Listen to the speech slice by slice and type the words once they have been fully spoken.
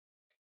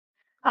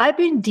I've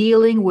been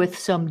dealing with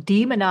some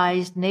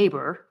demonized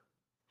neighbor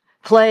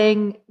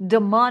playing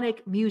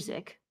demonic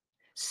music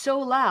so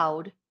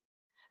loud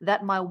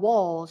that my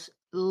walls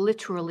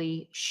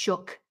literally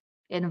shook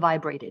and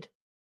vibrated.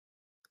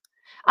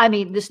 I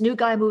mean, this new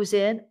guy moves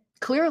in,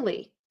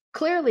 clearly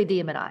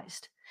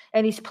demonized,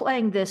 and he's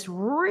playing this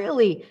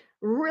really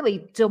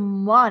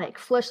demonic,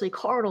 fleshly,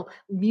 carnal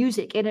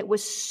music, and it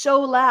was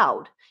so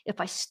loud.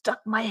 If I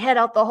stuck my head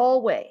out the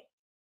hallway,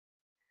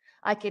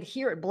 I could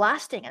hear it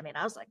blasting. I mean,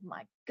 I was like,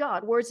 my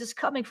God, where's this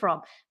coming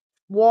from?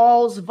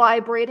 Walls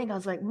vibrating. I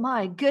was like,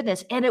 my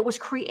goodness. And it was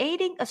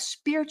creating a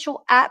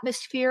spiritual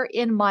atmosphere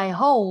in my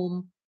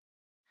home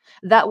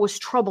that was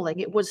troubling.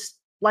 It was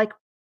like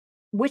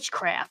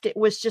witchcraft. It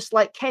was just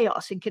like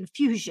chaos and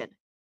confusion.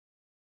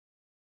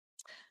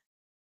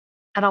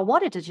 And I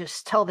wanted to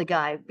just tell the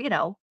guy,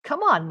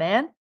 come on,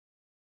 man.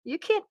 You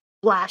can't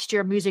blast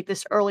your music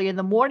this early in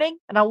the morning.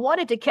 And I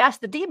wanted to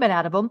cast the demon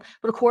out of him.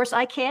 But of course,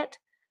 I can't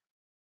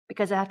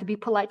because I have to be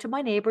polite to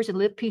my neighbors and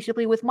live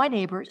peaceably with my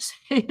neighbors,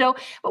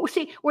 But we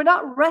see, we're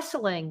not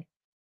wrestling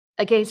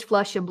against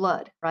flesh and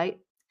blood, right?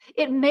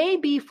 It may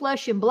be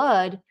flesh and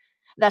blood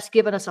that's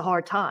given us a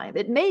hard time.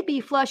 It may be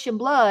flesh and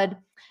blood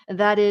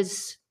that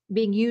is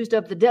being used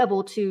of the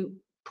devil to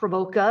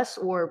provoke us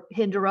or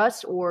hinder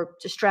us or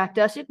distract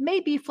us. It may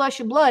be flesh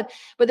and blood,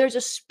 but there's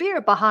a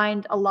spirit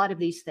behind a lot of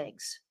these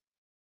things.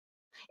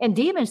 And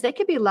demons, they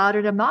can be loud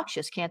and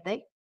obnoxious, can't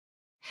they?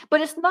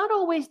 But it's not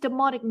always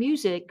demonic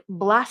music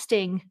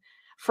blasting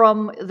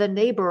from the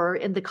neighbor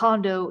in the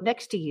condo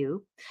next to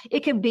you. It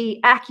can be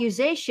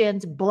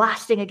accusations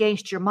blasting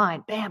against your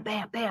mind. Bam,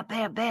 bam, bam,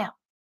 bam, bam.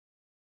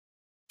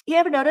 You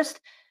ever noticed?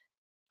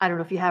 I don't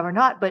know if you have or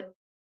not, but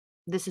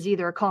this is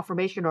either a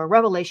confirmation or a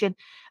revelation.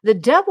 The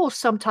devil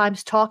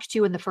sometimes talks to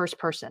you in the first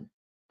person.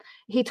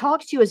 He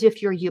talks to you as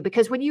if you're you,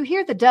 because when you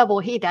hear the devil,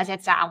 he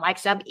doesn't sound like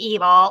some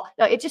evil.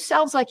 No, it just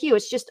sounds like you.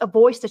 It's just a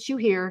voice that you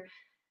hear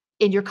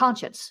in your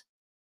conscience,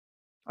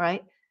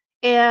 right?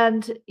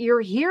 And you're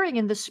hearing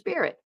in the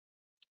spirit.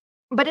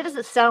 But it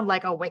doesn't sound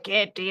like a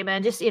wicked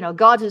demon. Just,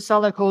 God doesn't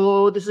sound like,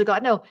 oh, this is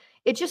God. No,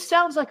 it just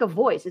sounds like a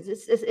voice.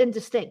 It's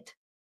indistinct.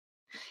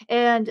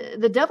 And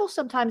the devil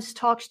sometimes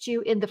talks to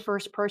you in the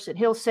first person.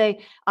 He'll say,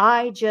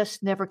 I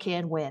just never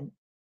can win.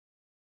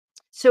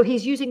 So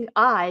he's using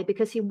I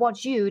because he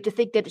wants you to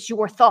think that it's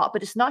your thought,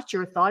 but it's not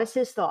your thought, it's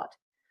his thought.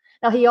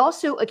 Now, he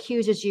also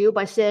accuses you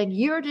by saying,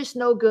 you're just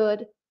no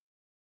good.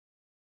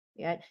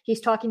 Yeah,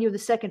 he's talking to you in the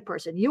second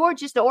person. You're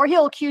just, or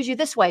he'll accuse you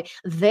this way,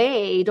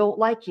 they don't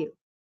like you.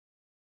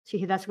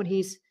 See, that's when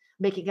he's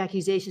making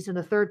accusations in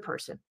the third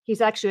person.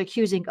 He's actually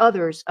accusing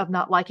others of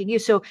not liking you.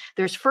 So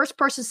there's first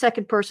person,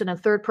 second person,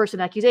 and third person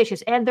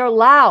accusations, and they're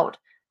loud.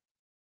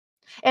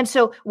 And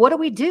so what do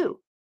we do?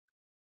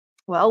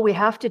 Well, we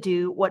have to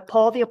do what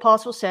Paul the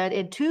Apostle said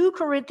in 2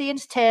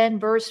 Corinthians 10,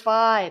 verse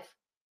 5.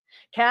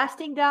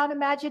 Casting down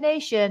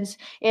imaginations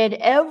and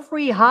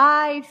every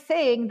high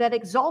thing that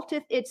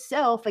exalteth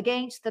itself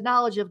against the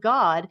knowledge of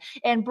God,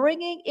 and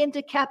bringing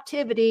into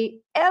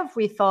captivity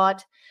every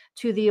thought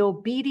to the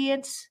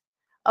obedience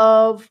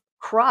of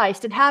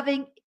Christ, and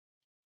having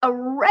a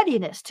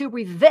readiness to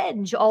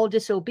revenge all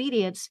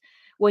disobedience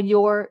when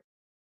your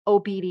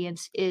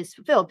obedience is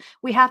fulfilled.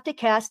 We have to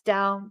cast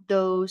down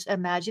those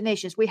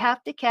imaginations. We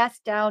have to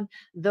cast down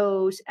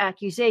those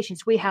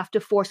accusations. We have to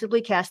forcibly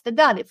cast them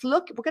down.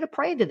 We're going to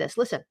pray into this.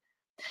 Listen,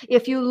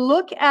 if you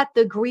look at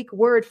the Greek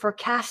word for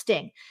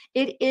casting,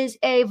 it is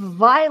a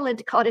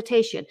violent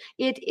connotation.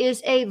 It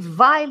is a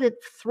violent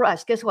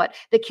thrust. Guess what?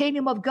 The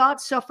kingdom of God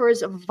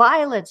suffers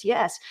violence,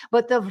 yes,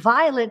 but the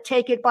violent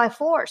take it by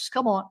force.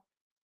 Come on.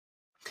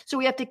 So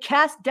we have to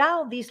cast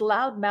down these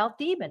loudmouth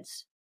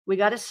demons. We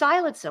got to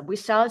silence them. We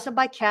silence them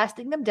by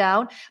casting them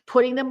down,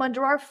 putting them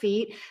under our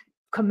feet,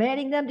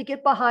 commanding them to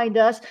get behind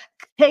us,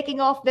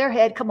 taking off their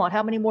head. Come on,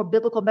 how many more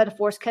biblical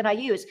metaphors can I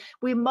use?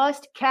 We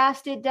must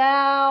cast it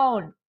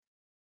down.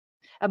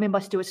 And we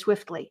must do it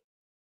swiftly.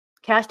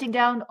 Casting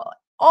down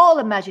all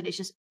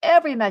imaginations,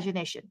 every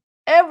imagination,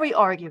 every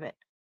argument,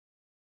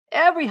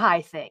 every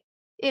high thing.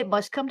 It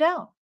must come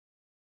down.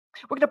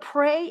 We're going to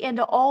pray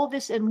into all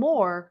this and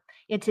more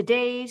in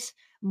today's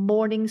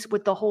Mornings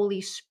with the Holy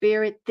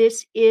Spirit.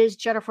 This is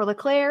Jennifer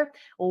LeClaire,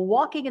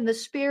 walking in the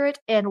Spirit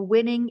and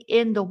winning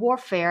in the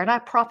warfare. And I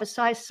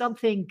prophesy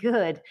something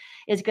good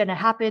is going to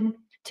happen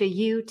to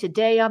you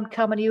today. I'm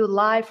coming to you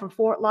live from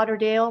Fort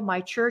Lauderdale. My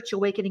church,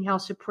 Awakening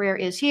House of Prayer,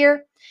 is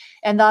here.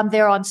 And I'm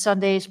there on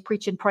Sundays,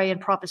 preaching, praying,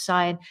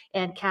 prophesying,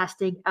 and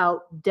casting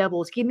out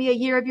devils. Give me a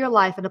year of your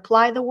life and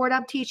apply the word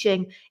I'm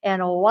teaching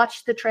and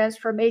watch the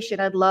transformation.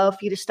 I'd love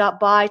for you to stop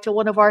by to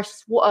one of our,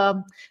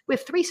 we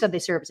have 3 Sunday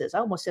services. I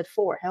almost said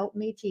 4. Help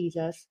me,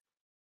 Jesus.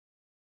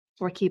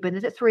 We're keeping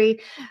it at 3.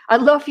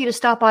 I'd love for you to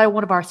stop by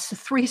one of our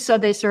 3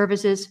 Sunday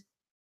services.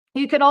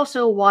 You can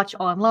also watch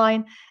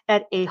online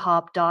at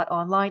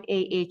ahop.online,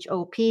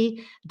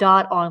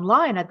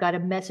 ahop.online. I've got a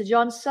message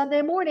on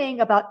Sunday morning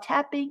about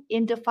tapping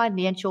into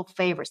financial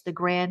favors, the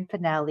grand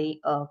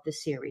finale of the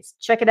series.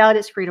 Check it out.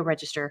 It's free to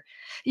register.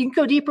 You can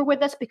go deeper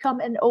with us,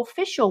 become an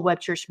official web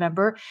church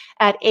member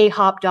at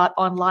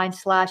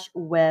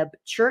ahop.online/web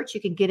church. You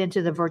can get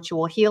into the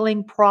virtual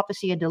healing,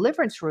 prophecy, and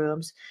deliverance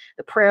rooms,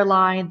 the prayer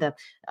line, the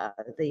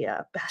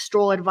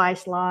pastoral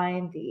advice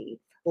line, the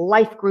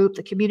life group,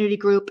 the community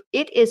group.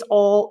 It is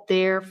all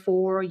there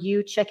for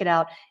you. Check it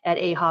out at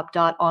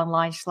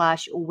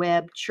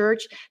ahop.online/web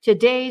church.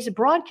 Today's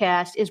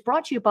broadcast is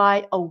brought to you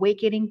by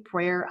Awakening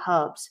Prayer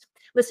Hubs.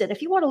 Listen,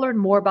 if you want to learn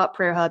more about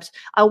Prayer Hubs,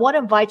 I want to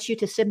invite you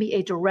to send me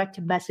a direct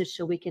message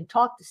so we can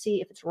talk to see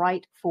if it's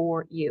right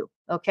for you.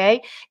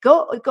 Okay,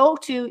 go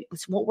to.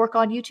 This won't work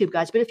on YouTube,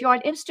 guys, but if you're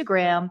on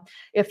Instagram,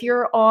 if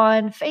you're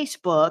on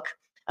Facebook,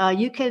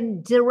 you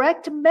can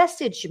direct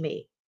message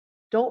me.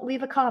 Don't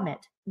leave a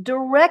comment.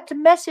 Direct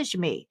message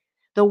me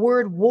the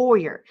word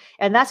warrior.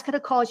 And that's going to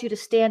cause you to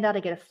stand out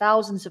and get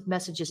thousands of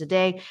messages a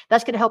day.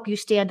 That's going to help you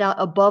stand out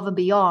above and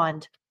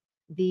beyond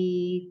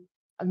the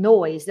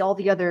noise, all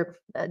the other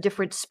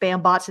different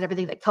spam bots and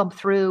everything that come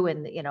through,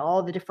 and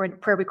all the different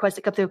prayer requests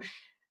that come through.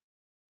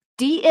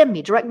 DM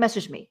me, direct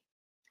message me.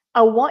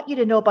 I want you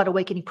to know about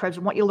Awakening Prayers.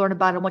 I want you to learn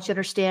about it. I want you to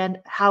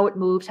understand how it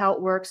moves, how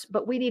it works,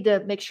 but we need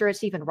to make sure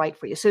it's even right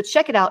for you. So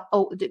check it out.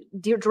 Oh,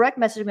 direct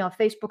message me on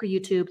Facebook or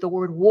YouTube, the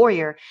word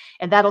warrior,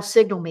 and that'll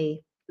signal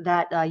me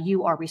that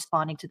you are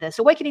responding to this.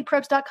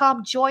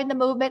 AwakeningPrayers.com, join the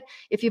movement.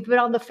 If you've been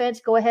on the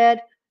fence, go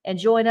ahead and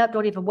join up.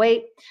 Don't even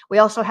wait. We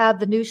also have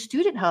the new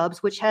Student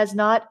Hubs, which has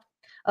not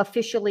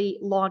officially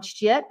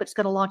launched yet, but it's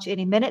going to launch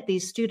any minute.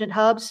 These Student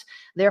Hubs,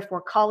 they're for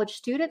college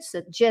students,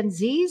 Gen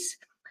Zs.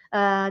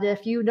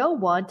 If you know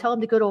one, tell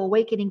them to go to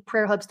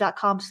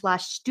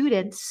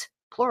awakeningprayerhubs.com/students,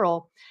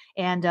 plural.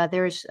 And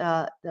there's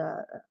an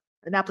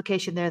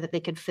application there that they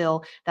can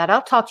fill that.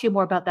 I'll talk to you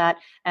more about that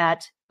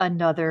at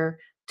another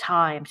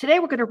time. Today,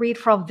 we're going to read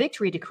from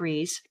Victory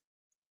Decrees,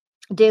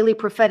 Daily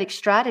Prophetic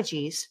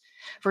Strategies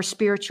for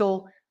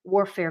Spiritual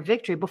Warfare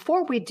Victory.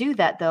 Before we do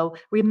that, though,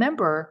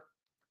 remember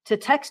to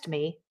text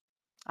me.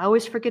 I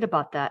always forget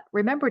about that.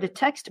 Remember to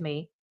text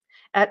me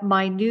at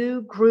my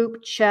new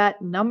group chat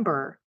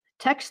number.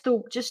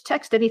 Just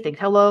text anything,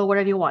 hello,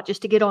 whatever you want,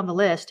 just to get on the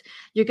list.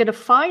 You're going to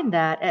find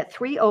that at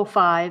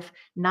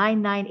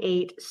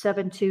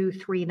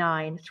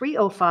 305-998-7239,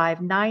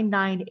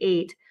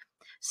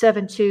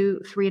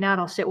 305-998-7239.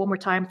 I'll say it one more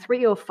time,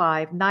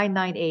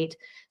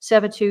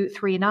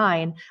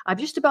 305-998-7239. I'm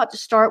just about to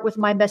start with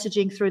my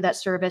messaging through that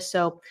service.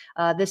 So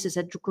this is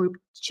a group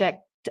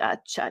chat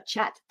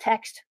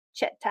text.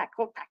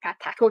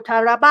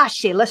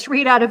 Let's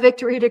read out of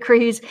Victory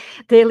Decrees,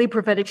 Daily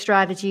Prophetic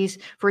Strategies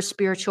for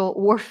Spiritual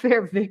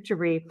Warfare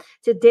Victory.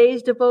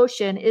 Today's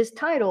devotion is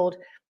titled,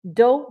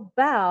 Don't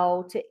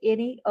Bow to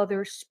Any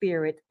Other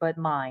Spirit But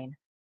Mine.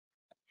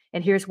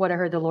 And here's what I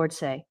heard the Lord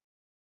say.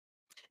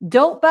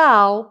 Don't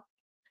bow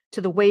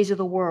to the ways of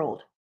the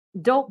world.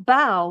 Don't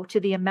bow to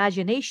the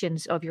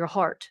imaginations of your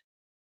heart.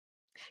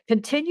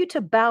 Continue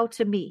to bow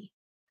to me.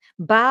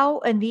 Bow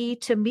a knee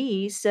to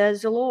me,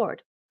 says the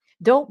Lord.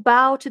 Don't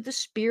bow to the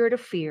spirit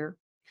of fear.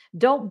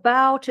 Don't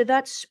bow to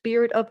that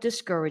spirit of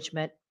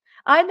discouragement.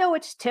 I know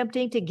it's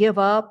tempting to give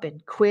up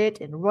and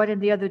quit and run in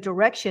the other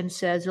direction,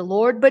 says the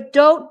Lord, but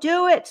don't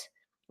do it.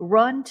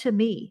 Run to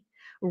me.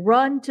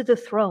 Run to the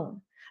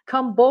throne.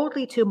 Come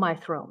boldly to my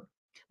throne.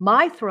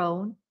 My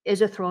throne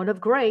is a throne of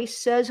grace,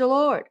 says the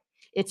Lord.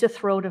 It's a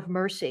throne of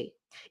mercy.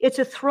 It's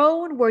a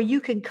throne where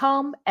you can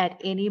come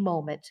at any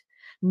moment,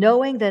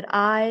 knowing that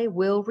I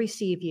will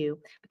receive you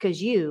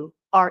because you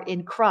are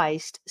in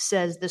Christ,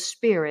 says the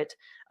Spirit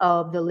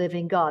of the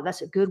living God.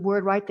 That's a good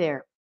word right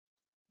there.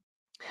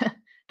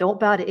 Don't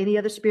bow to any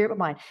other spirit but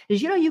mine.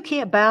 Did you know you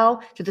can't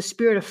bow to the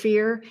spirit of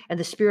fear and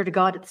the spirit of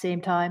God at the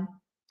same time?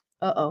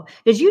 Uh-oh.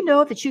 Did you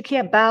know that you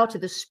can't bow to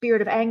the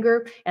spirit of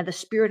anger and the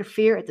spirit of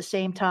fear at the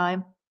same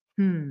time?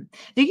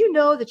 Do you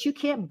know that you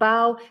can't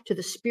bow to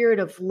the spirit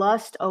of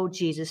lust? Oh,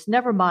 Jesus,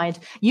 never mind.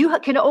 You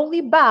can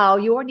only bow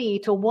your knee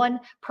to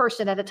one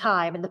person at a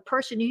time. And the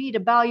person you need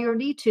to bow your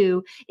knee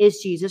to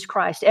is Jesus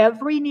Christ.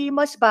 Every knee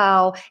must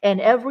bow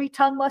and every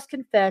tongue must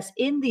confess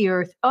in the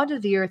earth, under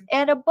the earth,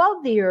 and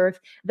above the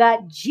earth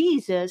that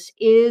Jesus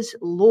is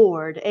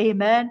Lord.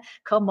 Amen.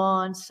 Come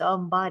on,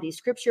 somebody.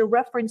 Scripture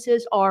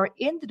references are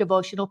in the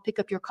devotional. Pick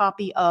up your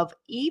copy of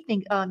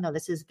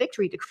this is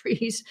Victory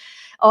Decrees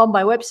on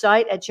my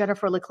website at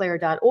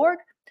jenniferleclaire.org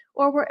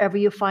or wherever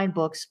you find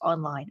books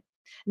online.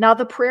 Now,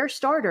 the prayer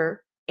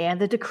starter and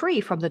the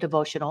decree from the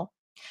devotional.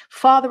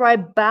 Father, I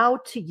bow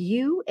to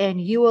you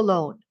and you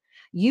alone.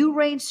 You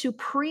reign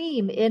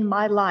supreme in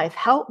my life.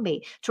 Help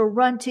me to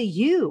run to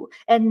you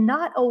and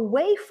not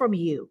away from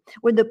you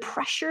when the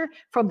pressure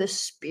from the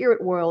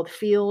spirit world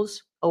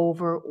feels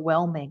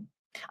overwhelming.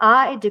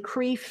 I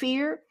decree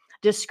fear,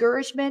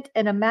 discouragement,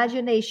 and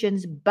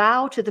imaginations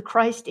bow to the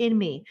Christ in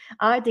me.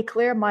 I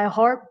declare my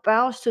heart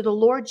bows to the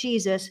Lord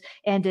Jesus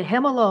and to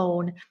him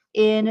alone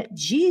In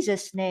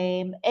Jesus'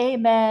 name,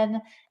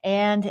 amen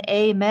and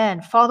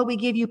amen. Father, we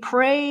give you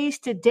praise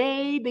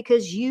today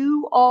because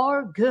you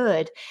are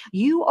good.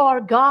 You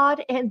are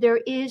God and there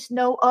is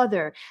no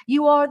other.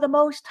 You are the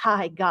Most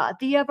High God,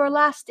 the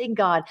everlasting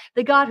God,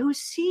 the God who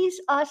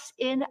sees us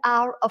in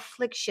our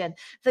affliction,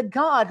 the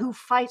God who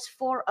fights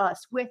for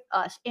us, with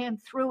us,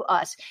 and through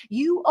us.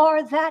 You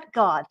are that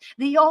God,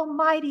 the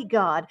Almighty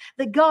God,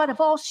 the God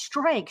of all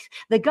strength,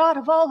 the God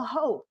of all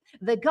hope,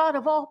 the God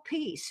of all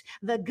peace,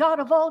 the God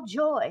of all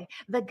joy,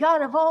 the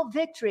God of all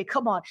victory.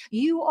 Come on.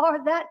 You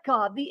are that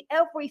God, the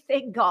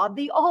everything God,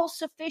 the all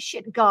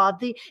sufficient God,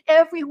 the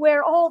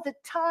everywhere, all the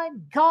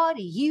time God.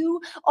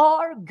 You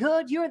are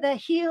good. You're the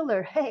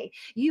healer. Hey,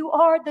 you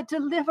are the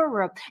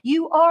deliverer.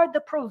 You are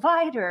the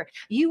provider.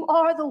 You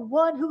are the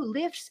one who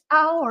lifts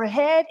our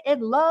head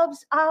and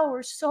loves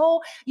our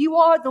soul. You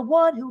are the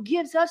one who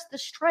gives us the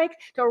strength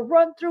to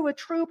run through a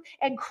troop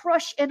and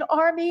crush an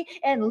army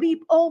and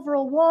leap over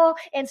a wall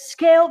and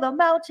scale the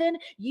mountain.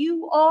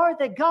 You are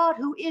the God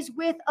who is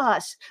with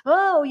us.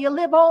 Oh, you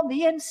live on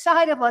the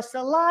inside of us,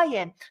 the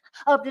Lion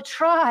of the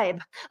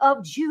tribe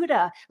of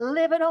Judah,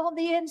 living on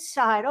the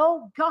inside.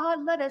 Oh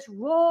God, let us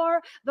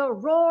roar the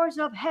roars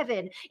of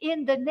heaven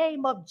in the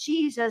name of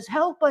Jesus.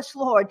 Help us,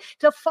 Lord,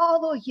 to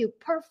follow you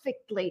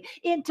perfectly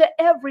into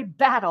every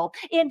battle,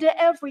 into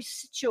every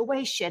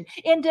situation,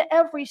 into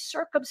every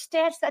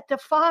circumstance that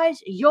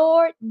defies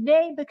your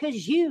name,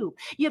 because you've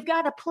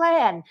got a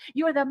plan.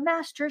 You're the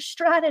master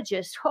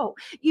strategist. Oh,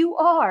 you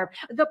are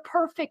the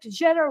perfect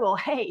general.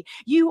 Hey,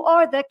 you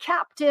are the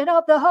captain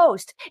of the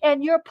host,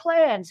 and your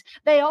plans,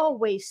 they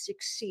always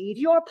succeed.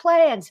 Your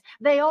plans,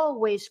 they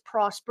always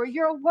prosper.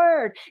 Your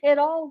word, it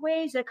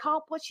always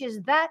accomplishes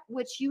that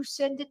which you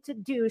send it to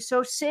do.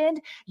 So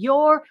send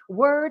your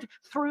word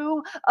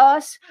through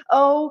us,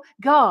 oh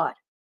God.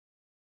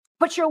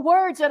 Put your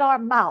words in our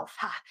mouth.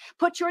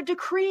 Put your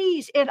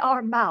decrees in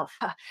our mouth.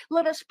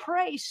 Let us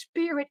pray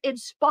spirit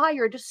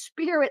inspired,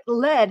 spirit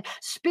led,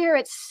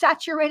 spirit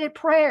saturated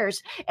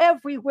prayers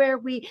everywhere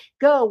we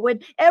go, in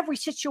every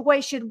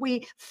situation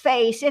we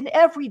face, in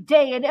every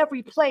day, in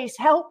every place.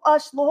 Help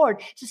us,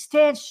 Lord, to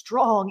stand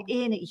strong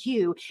in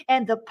you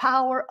and the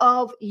power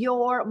of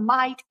your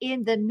might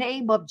in the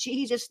name of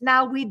Jesus.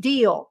 Now we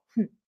deal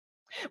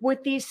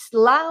with these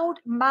loud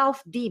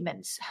mouth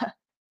demons.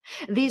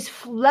 These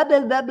blah,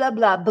 blah, blah, blah,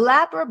 blah,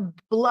 blabber,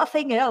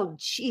 bluffing, oh,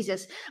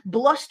 Jesus,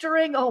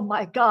 blustering, oh,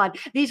 my God.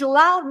 These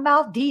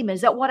loudmouth demons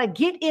that want to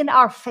get in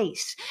our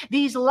face.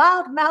 These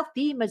loudmouth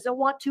demons that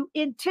want to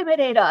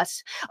intimidate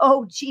us.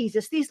 Oh,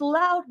 Jesus, these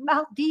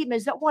loudmouth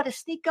demons that want to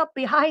sneak up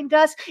behind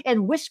us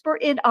and whisper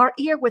in our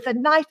ear with a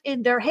knife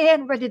in their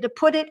hand, ready to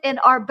put it in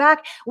our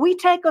back. We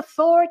take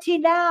authority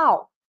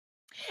now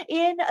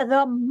in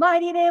the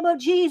mighty name of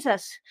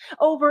Jesus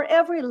over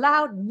every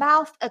loud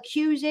mouth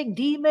accusing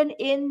demon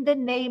in the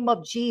name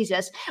of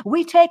Jesus.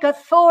 We take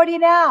authority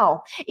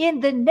now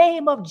in the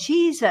name of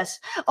Jesus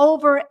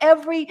over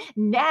every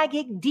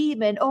nagging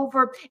demon,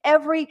 over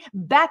every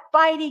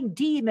backbiting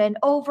demon,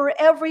 over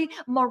every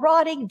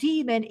marauding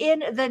demon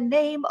in the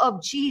name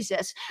of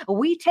Jesus.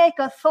 We take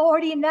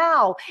authority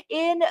now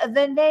in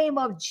the name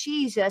of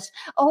Jesus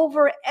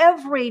over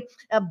every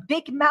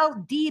big mouth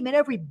demon,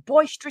 every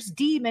boisterous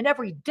demon,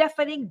 every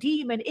deafening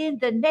demon in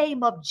the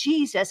name of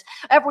Jesus.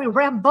 Every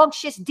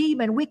rambunctious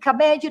demon, we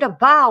command you to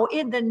bow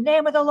in the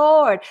name of the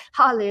Lord.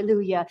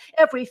 Hallelujah.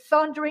 Every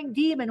thundering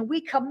demon,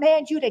 we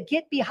command you to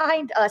get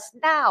behind us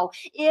now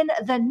in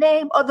the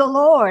name of the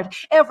Lord.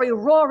 Every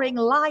roaring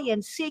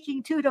lion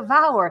seeking to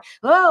devour,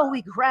 oh,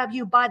 we grab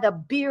you by the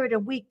beard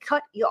and we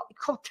cut you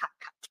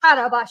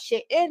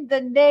in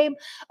the name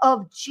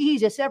of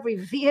Jesus. Every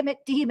vehement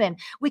demon,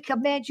 we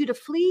command you to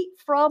flee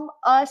from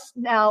us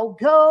now.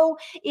 Go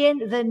in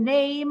the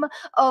name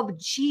of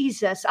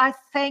Jesus. I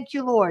thank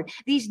you, Lord.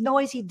 These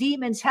noisy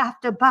demons have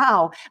to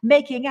bow,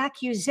 making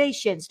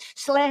accusations,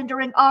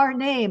 slandering our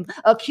name,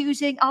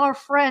 accusing our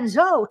friends.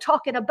 Oh,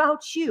 talking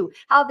about you,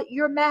 how that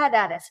you're mad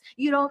at us.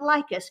 You don't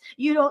like us.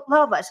 You don't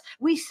love us.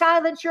 We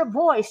silence your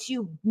voice,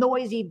 you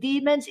noisy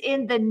demons,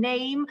 in the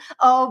name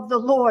of the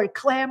Lord.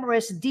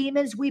 Clamorous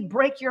demons, we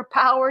break your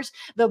powers,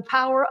 the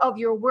power of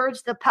your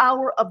words, the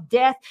power of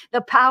death,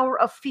 the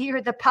power of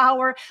fear, the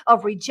power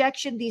of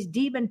rejection. These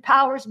demon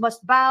powers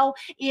must bow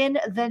in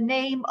the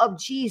name of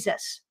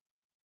Jesus.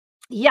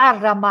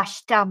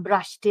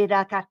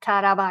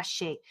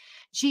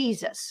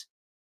 Jesus,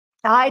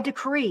 I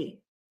decree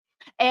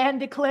and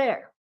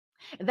declare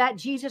that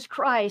Jesus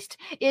Christ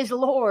is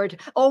Lord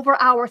over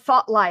our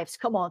thought lives.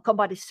 Come on,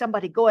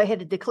 somebody go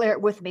ahead and declare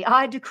it with me.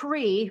 I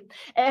decree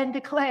and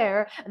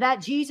declare that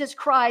Jesus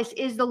Christ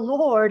is the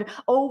Lord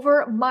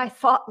over my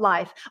thought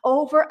life,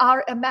 over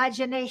our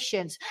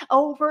imaginations,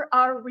 over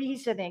our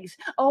reasonings,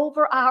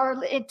 over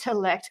our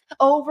intellect,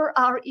 over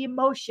our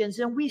emotions.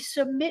 And we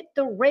submit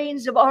the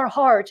reins of our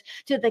heart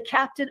to the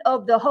captain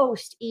of the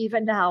host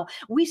even now.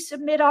 We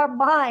submit our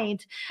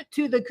mind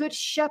to the good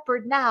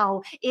shepherd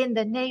now in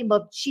the name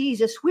of Jesus.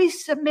 Jesus. We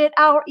submit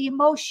our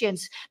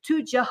emotions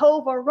to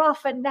Jehovah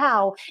Rapha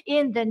now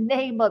in the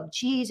name of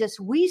Jesus.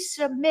 We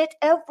submit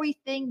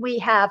everything we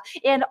have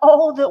and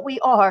all that we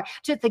are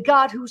to the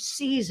God who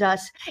sees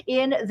us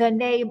in the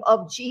name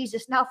of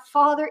Jesus. Now,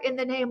 Father, in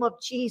the name of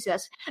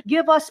Jesus,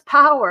 give us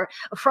power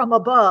from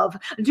above,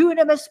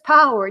 dunamis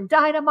power,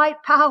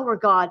 dynamite power,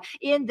 God,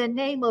 in the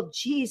name of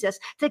Jesus,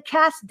 to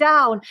cast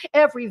down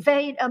every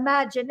vain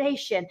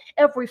imagination,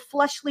 every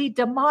fleshly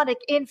demonic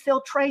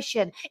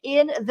infiltration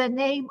in the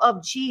name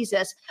of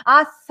Jesus.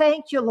 I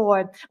thank you,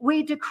 Lord.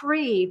 We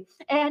decree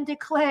and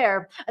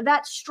declare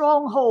that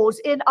strongholds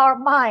in our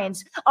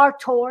minds are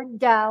torn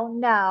down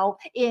now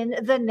in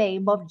the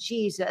name of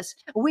Jesus.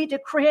 We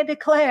decree and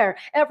declare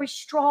every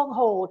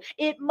stronghold,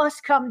 it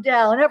must come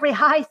down. Every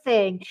high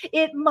thing,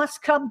 it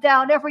must come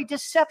down. Every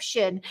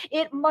deception,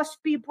 it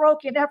must be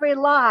broken. Every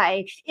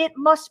lie, it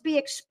must be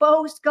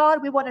exposed.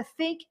 God, we want to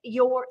think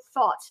your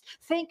thoughts.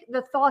 Think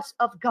the thoughts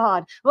of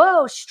God.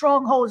 Oh,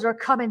 strongholds are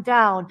coming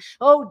down.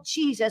 Oh,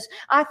 Jesus,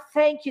 I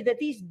thank you that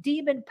these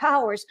demon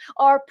powers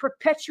are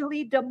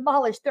perpetually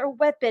demolished. Their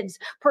weapons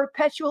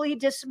perpetually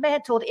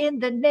dismantled in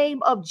the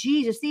name of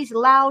Jesus. These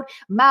loud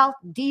mouth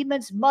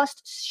demons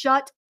must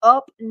shut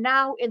up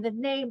now in the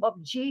name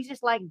of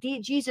Jesus. Like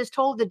Jesus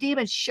told the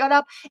demons, shut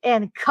up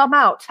and come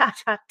out.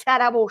 I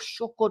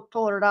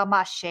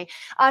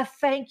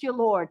thank you,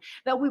 Lord,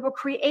 that we were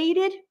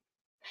created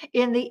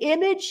in the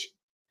image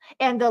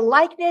and the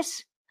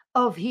likeness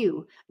of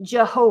you,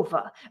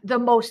 Jehovah, the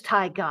Most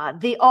High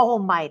God, the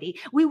Almighty.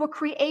 We were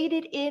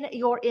created in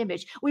your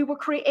image. We were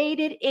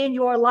created in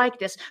your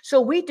likeness. So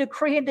we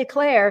decree and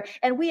declare,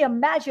 and we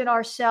imagine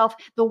ourselves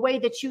the way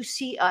that you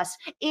see us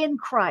in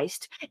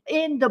Christ,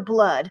 in the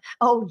blood.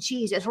 Oh,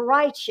 Jesus,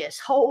 righteous,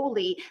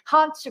 holy,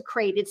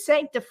 consecrated,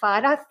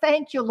 sanctified. I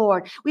thank you,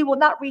 Lord. We will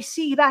not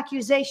receive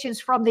accusations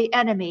from the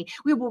enemy.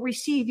 We will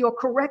receive your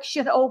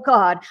correction, oh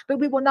God, but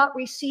we will not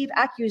receive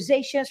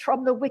accusations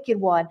from the wicked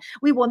one.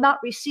 We will not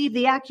receive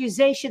the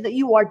accusation that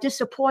you are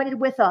disappointed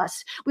with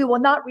us. We will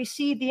not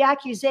receive the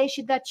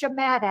accusation that you're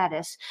mad at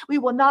us. We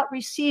will not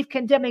receive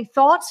condemning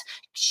thoughts,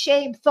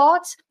 shame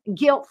thoughts,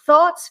 guilt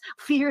thoughts,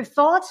 fear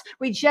thoughts,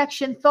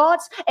 rejection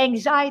thoughts,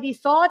 anxiety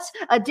thoughts,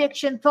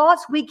 addiction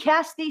thoughts. We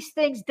cast these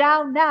things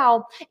down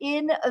now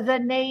in the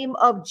name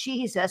of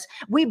Jesus.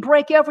 We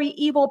break every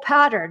evil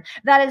pattern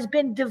that has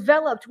been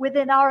developed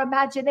within our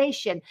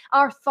imagination,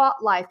 our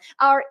thought life,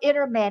 our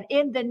inner man.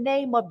 In the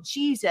name of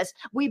Jesus,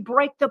 we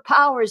break the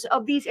powers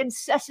of these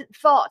incessant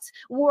thoughts,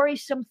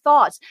 worrisome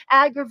thoughts,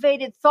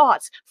 aggravated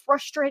thoughts,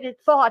 frustrated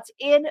thoughts.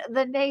 In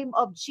the name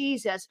of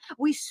Jesus,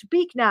 we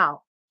speak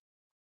now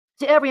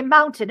to every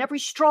mountain, every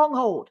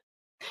stronghold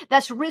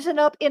that's risen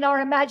up in our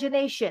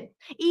imagination,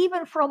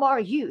 even from our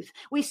youth.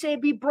 We say,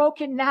 be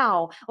broken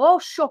now. Oh,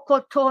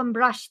 shokoton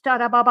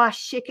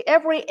brashtarababashik.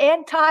 Every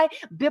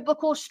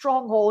anti-biblical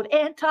stronghold,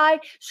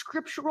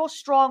 anti-scriptural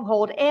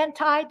stronghold,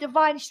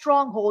 anti-divine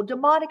stronghold,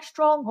 demonic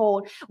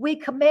stronghold, we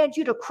command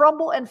you to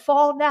crumble and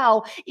fall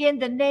now in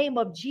the name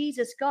of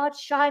Jesus. God,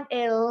 shine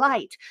a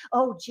light.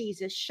 Oh,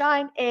 Jesus,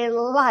 shine a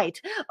light.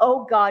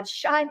 Oh, God,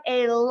 shine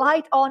a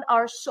light on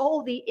our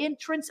soul. The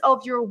entrance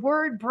of your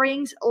word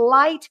brings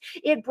light.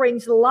 It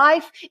brings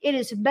life. It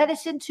is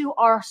medicine to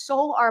our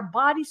soul, our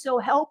body. So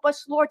help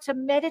us, Lord, to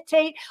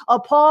meditate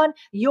upon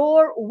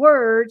your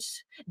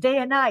words day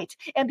and night,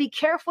 and be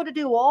careful to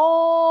do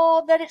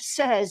all that it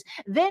says.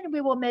 Then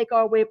we will make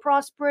our way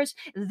prosperous.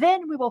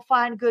 Then we will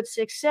find good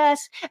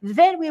success.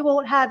 Then we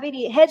won't have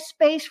any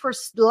headspace for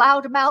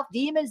loudmouth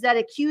demons that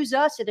accuse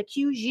us and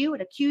accuse you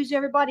and accuse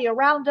everybody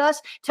around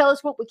us. Tell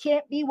us what we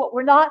can't be, what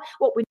we're not,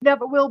 what we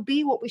never will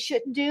be, what we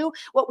shouldn't do,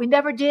 what we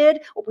never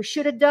did, what we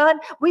should have done.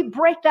 We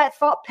break that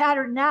thought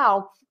pattern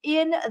now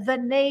in the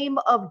name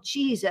of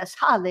Jesus.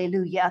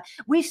 Hallelujah.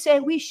 We say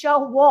we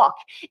shall walk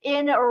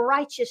in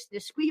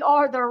righteousness. We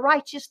are the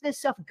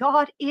righteousness of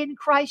God in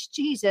Christ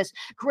Jesus.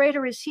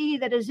 Greater is he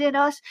that is in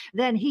us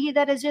than he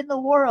that is in the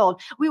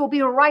world. We will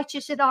be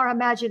righteous in our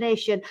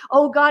imagination.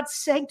 Oh God,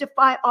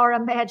 sanctify our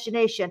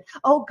imagination.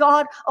 Oh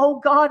God, oh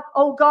God,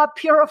 oh God,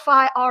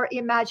 purify our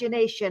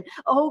imagination.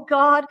 Oh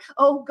God,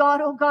 oh God,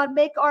 oh God,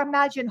 make our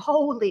imagination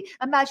holy,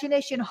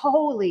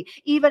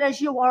 even as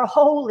you are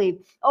holy.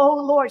 Oh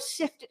Lord,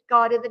 sift it,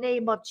 God, in the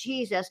name of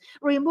Jesus.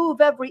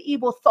 Remove every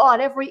evil thought,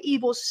 every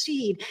evil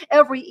seed,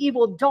 every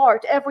evil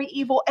dart, every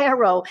evil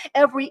arrow,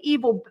 every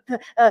evil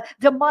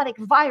demonic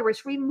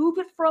virus. Remove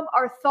it from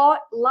our thought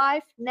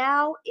life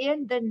now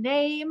in the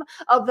name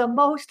of the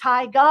Most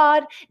High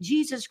God,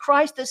 Jesus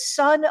Christ, the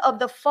Son of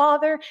the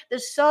Father, the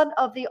Son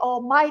of the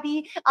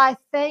Almighty. I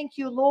thank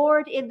you,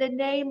 Lord, in the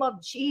name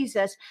of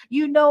Jesus.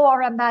 You know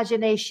our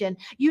imagination.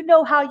 You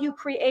know how you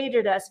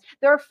created us.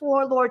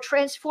 Therefore, Lord,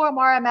 transform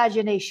our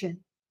imagination.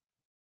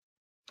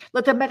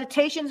 Let the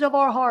meditations of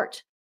our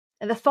heart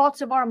and the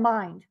thoughts of our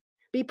mind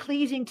be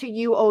pleasing to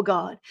you, O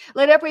God.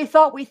 Let every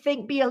thought we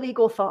think be a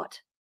legal thought.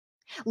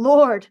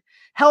 Lord,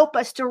 help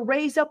us to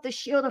raise up the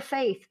shield of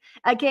faith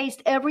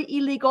against every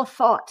illegal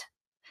thought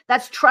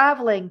that's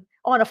traveling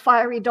on a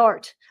fiery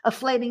dart, a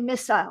flaming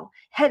missile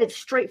headed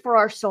straight for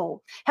our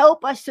soul.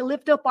 Help us to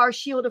lift up our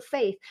shield of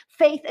faith,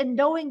 faith in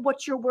knowing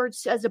what your word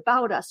says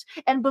about us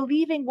and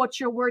believing what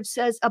your word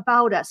says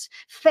about us.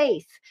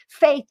 Faith,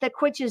 faith that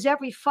quenches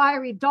every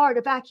fiery dart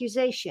of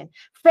accusation.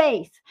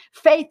 Faith,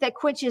 faith that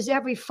quenches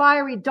every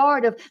fiery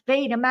dart of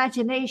vain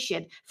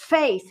imagination.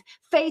 Faith,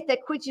 faith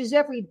that quenches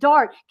every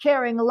dart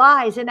carrying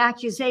lies and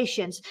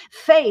accusations.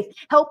 Faith,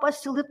 help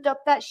us to lift up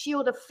that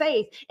shield of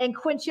faith and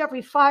quench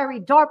every fiery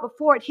dart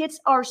before it hits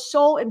our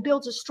soul and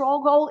builds a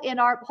stronghold in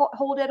our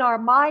hold in our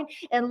mind.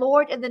 And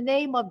Lord, in the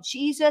name of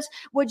Jesus,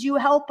 would you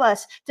help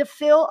us to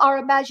fill our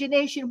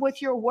imagination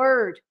with your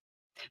word?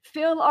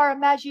 Fill our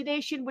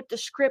imagination with the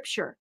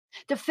scripture.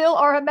 To fill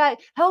our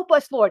help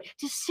us, Lord,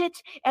 to sit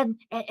and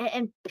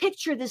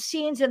picture the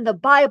scenes in the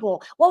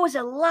Bible. What was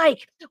it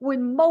like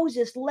when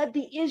Moses led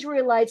the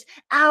Israelites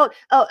out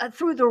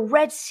through the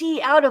Red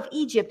Sea out of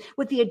Egypt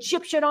with the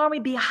Egyptian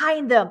army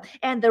behind them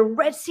and the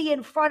Red Sea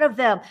in front of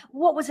them?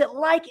 What was it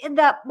like in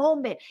that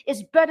moment?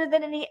 It's better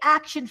than any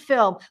action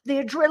film.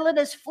 The adrenaline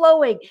is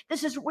flowing.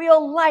 This is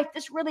real life.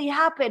 This really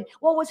happened.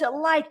 What was it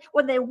like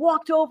when they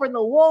walked over and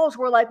the walls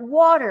were like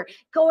water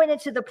going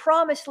into the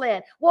promised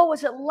land? What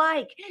was it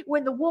like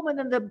when the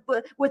woman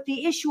with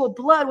the issue of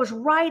blood was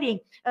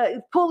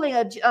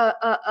pulling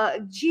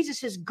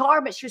Jesus's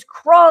garment? She was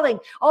crawling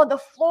on the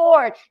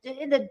floor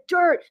in the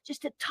dirt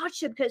just to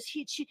touch him because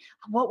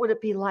what would it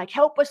be like?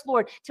 Help us,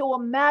 Lord, to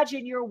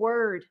imagine your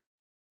word.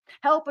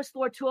 Help us,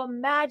 Lord, to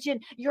imagine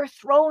your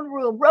throne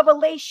room.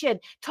 Revelation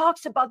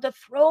talks about the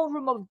throne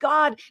room of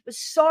God with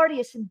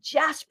sardius and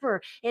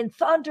jasper and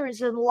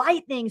thunders and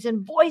lightnings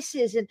and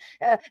voices and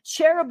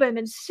cherubim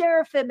and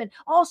seraphim and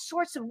all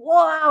sorts of,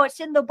 wow, it's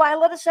in the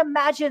Bible. Let us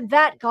imagine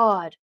that,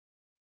 God.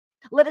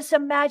 Let us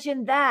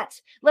imagine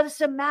that. Let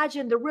us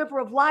imagine the river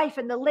of life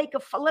and the lake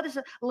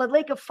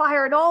of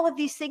fire and all of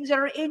these things that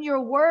are in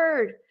your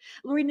word.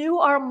 Renew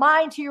our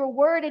mind to your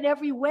word in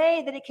every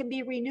way that it can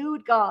be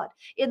renewed, God,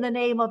 in the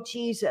name of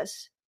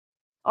Jesus.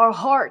 Our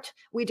heart,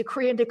 we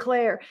decree and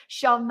declare,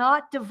 shall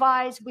not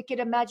devise wicked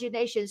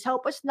imaginations.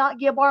 Help us not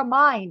give our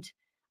mind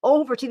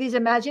over to these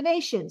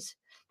imaginations.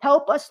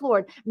 Help us,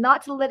 Lord,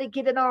 not to let it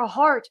get in our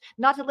heart,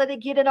 not to let it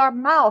get in our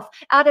mouth.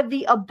 Out of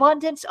the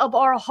abundance of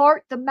our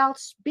heart, the mouth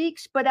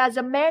speaks, but as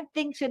a man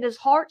thinks in his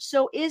heart,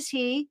 so is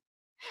he.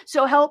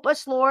 So help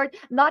us, Lord,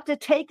 not to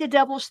take the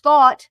devil's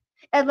thought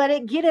and let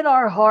it get in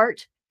our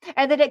heart,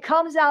 and then it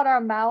comes out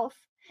our mouth.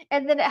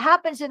 And then it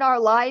happens in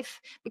our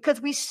life because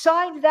we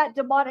signed that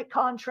demonic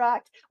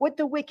contract with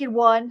the wicked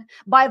one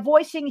by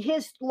voicing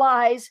his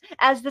lies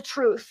as the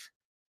truth.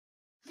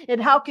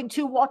 And how can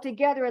two walk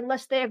together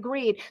unless they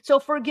agreed? So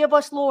forgive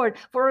us, Lord,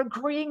 for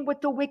agreeing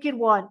with the wicked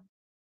one.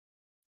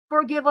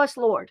 Forgive us,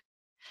 Lord.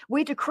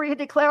 We decree and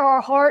declare our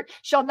heart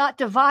shall not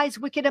devise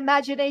wicked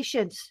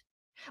imaginations.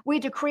 We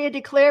decree and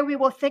declare we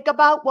will think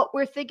about what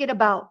we're thinking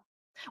about.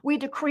 We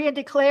decree and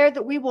declare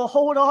that we will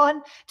hold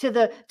on to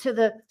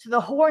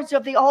the horns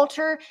of the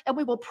altar, and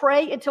we will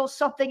pray until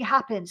something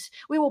happens.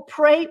 We will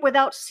pray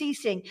without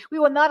ceasing. We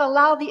will not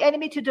allow the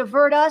enemy to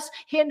divert us,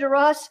 hinder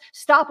us,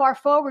 stop our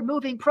forward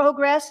moving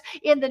progress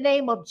in the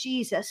name of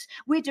Jesus.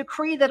 We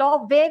decree that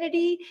all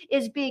vanity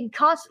is being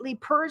constantly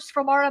purged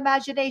from our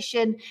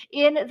imagination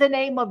in the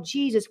name of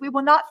Jesus. We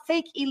will not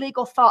think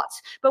illegal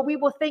thoughts, but we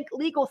will think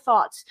legal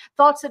thoughts,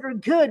 thoughts that are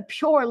good,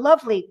 pure,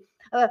 lovely,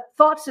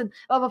 thoughts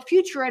of a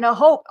future and a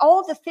hope.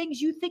 All the things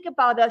you think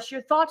about us,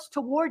 your thoughts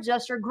towards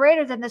us are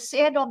greater than the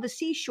sand on the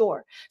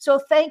seashore. So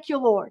thank you,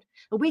 Lord.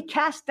 We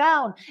cast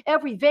down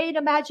every vain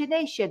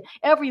imagination,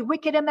 every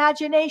wicked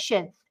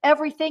imagination,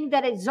 everything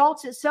that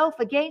exalts itself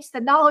against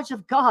the knowledge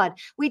of God.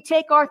 We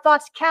take our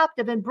thoughts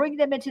captive and bring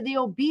them into the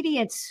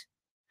obedience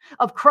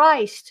of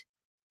Christ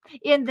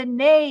in the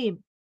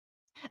name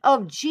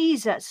of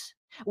Jesus.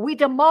 We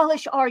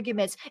demolish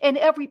arguments and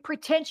every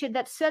pretension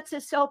that sets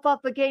itself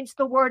up against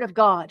the word of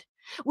God.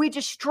 We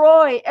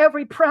destroy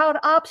every proud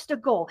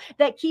obstacle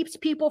that keeps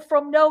people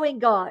from knowing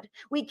God.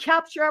 We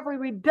capture every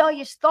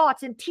rebellious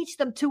thoughts and teach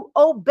them to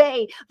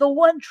obey the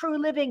one true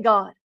living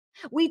God.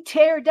 We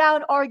tear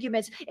down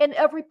arguments and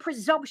every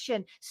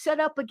presumption set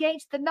up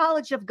against the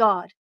knowledge of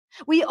God.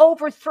 We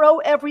overthrow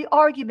every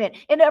argument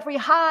and every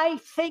high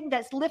thing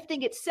that's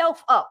lifting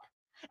itself up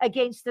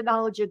against the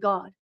knowledge of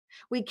God.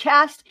 We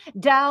cast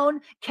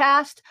down,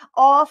 cast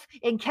off,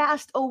 and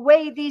cast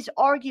away these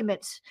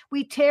arguments.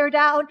 We tear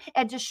down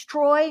and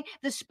destroy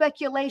the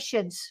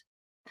speculations.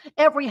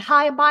 Every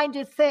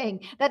high-minded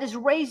thing that is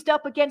raised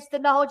up against the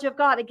knowledge of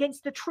God,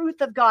 against the truth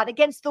of God,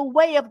 against the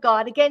way of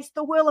God, against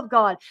the will of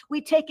God,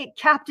 we take it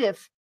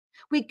captive.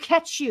 We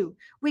catch you.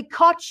 We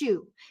caught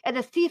you. And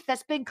the thief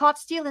that's been caught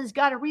stealing has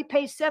got to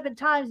repay 7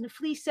 times and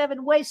flee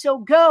 7 ways. So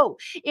go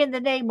in the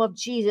name of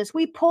Jesus.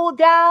 We pull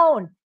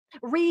down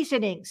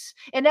reasonings,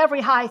 and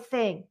every high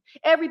thing,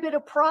 every bit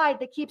of pride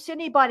that keeps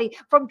anybody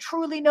from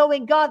truly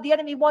knowing God. The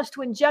enemy wants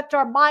to inject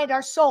our mind,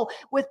 our soul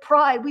with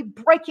pride. We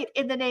break it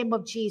in the name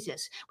of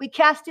Jesus. We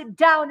cast it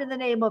down in the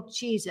name of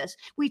Jesus.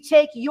 We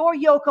take your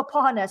yoke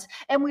upon us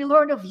and we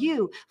learn of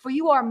you, for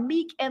you are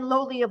meek and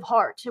lowly of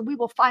heart, and we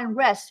will find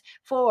rest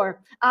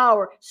for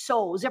our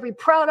souls. Every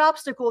proud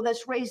obstacle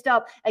that's raised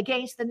up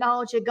against the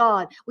knowledge of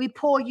God, we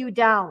pull you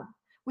down.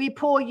 We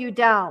pull you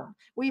down.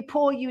 We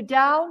pull you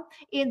down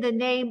in the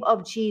name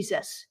of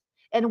Jesus.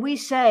 And we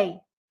say,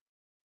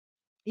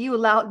 you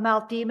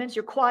loudmouth demons,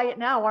 you're quiet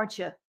now, aren't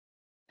you?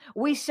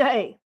 We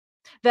say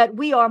that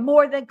we are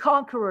more than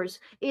conquerors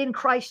in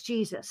Christ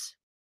Jesus.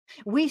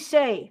 We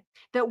say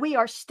that we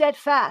are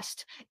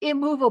steadfast,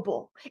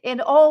 immovable, and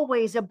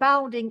always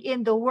abounding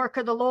in the work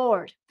of the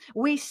Lord.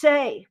 We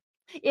say,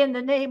 in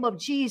the name of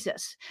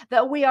Jesus,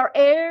 that we are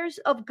heirs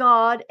of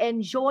God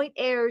and joint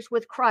heirs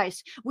with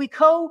Christ. We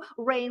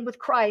co-reign with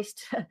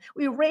Christ.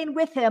 We reign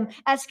with him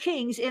as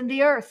kings in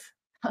the earth.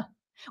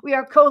 We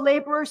are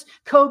co-laborers,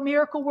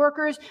 co-miracle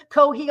workers,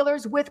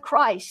 co-healers with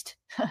Christ.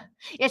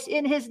 It's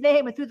in his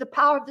name and through the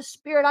power of the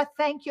Spirit. I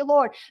thank you,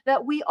 Lord,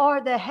 that we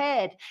are the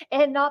head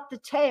and not the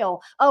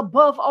tail,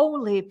 above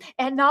only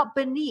and not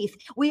beneath.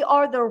 We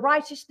are the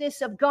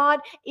righteousness of God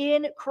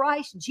in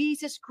Christ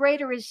Jesus.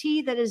 Greater is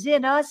he that is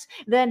in us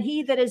than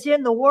he that is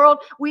in the world.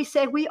 We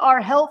say we are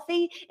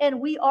healthy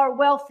and we are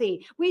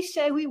wealthy. We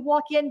say we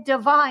walk in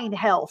divine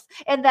health,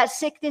 and that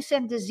sickness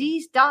and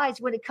disease dies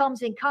when it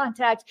comes in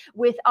contact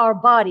with our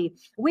body.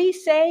 We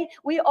say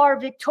we are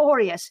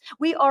victorious.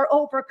 We are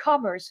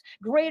overcomers.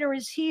 Greater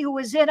is he who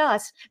is in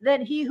us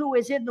than he who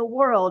is in the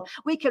world.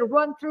 We can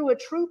run through a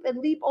troop and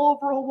leap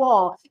over a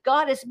wall.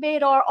 God has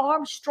made our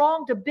arms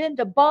strong to bend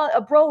a bow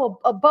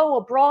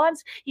of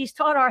bronze. He's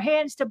taught our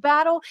hands to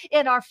battle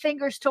and our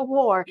fingers to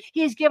war.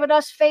 He's given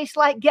us face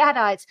like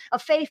Gadites, a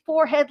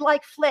forehead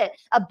like flint,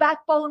 a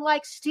backbone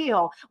like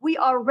steel. We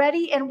are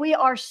ready and we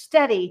are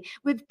steady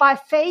by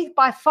faith,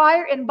 by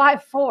fire, and by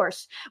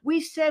force. We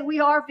said we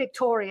are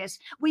victorious.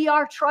 We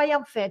are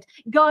triumphant.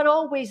 God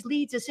always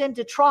leads us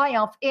into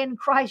triumph in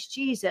Christ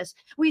Jesus.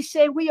 We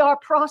say we are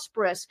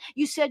prosperous.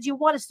 You said you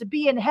want us to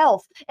be in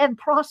health and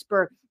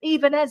prosper,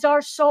 even as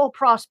our soul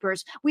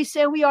prospers. We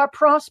say we are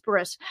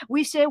prosperous.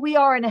 We say we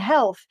are in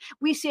health.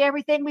 We say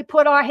everything we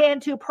put our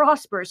hand to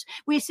prospers.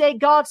 We say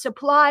God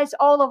supplies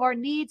all of our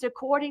needs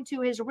according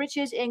to his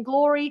riches and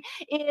glory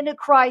in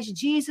Christ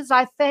Jesus.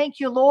 I thank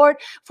you, Lord,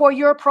 for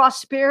your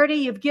prosperity.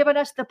 You've given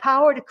us the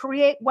power to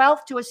create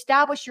wealth, to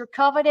establish your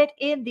covenant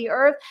in the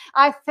earth.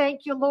 I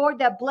thank you, Lord,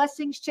 that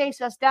blessings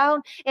chase us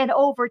down and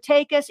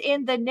overtake us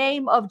in the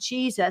name of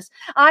Jesus.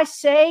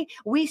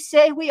 We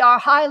say we are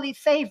highly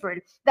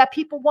favored, that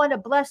people want to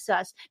bless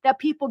us, that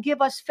people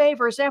give us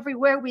favors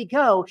everywhere we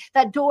go,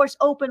 that doors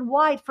open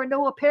wide for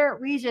no apparent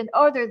reason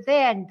other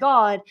than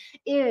God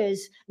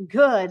is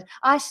good.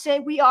 I say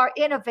we are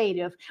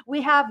innovative.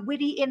 We have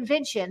witty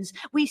inventions.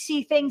 We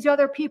see things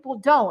other people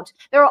don't.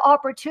 There are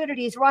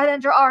opportunities right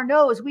under our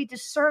nose. We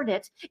discern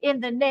it in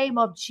the name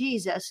of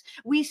Jesus.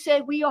 We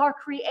say we are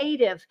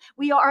creative.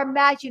 We are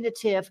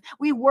imaginative.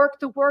 We work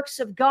the works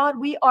of God.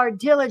 We are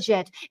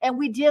diligent, and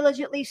we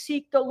diligently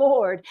seek the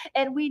Lord.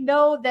 And we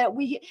know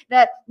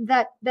that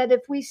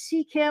if we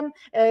seek him,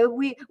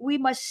 we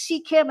must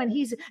seek him, and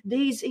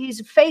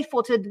he's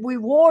faithful to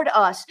reward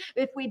us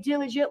if we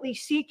diligently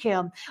seek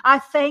him. I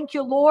thank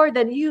you, Lord,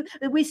 that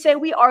we say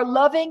we are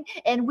loving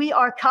and we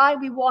are kind.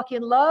 We walk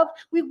in love.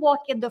 We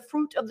walk in the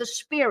fruit of the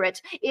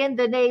Spirit in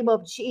the name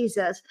of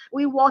Jesus.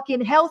 We walk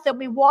in health and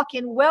we walk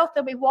in wealth,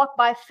 and we walk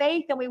by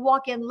faith and we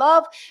walk in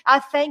love. I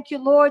thank you,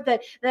 Lord,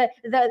 that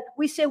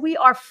we say we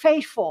are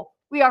faithful.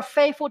 We are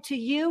faithful to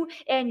you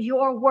and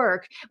your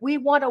work. We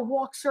want to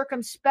walk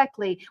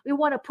circumspectly. We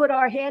want to put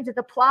our hand to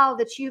the plow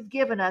that you've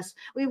given us.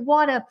 We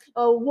want to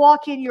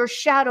walk in your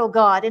shadow,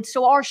 God. And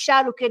so our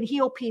shadow can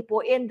heal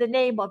people in the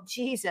name of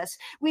Jesus.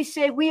 We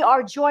say we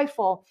are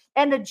joyful,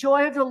 and the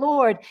joy of the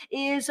Lord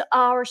is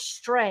our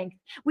strength.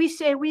 We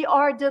say we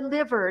are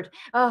delivered.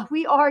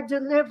 We are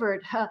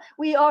delivered.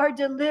 We are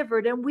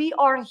delivered, and we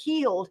are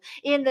healed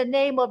in the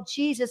name of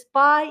Jesus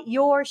by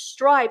your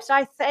stripes.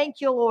 I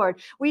thank you, Lord.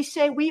 We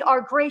say we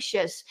are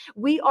gracious.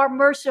 We are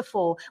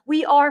merciful.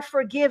 We are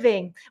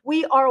forgiving.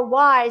 We are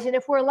wise. And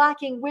if we're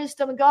lacking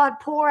wisdom, God,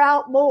 pour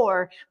out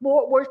more.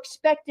 We're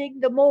expecting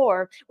the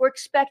more. We're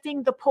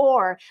expecting the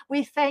poor.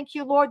 We thank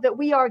you, Lord, that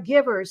we are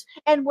givers,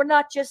 and we're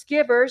not just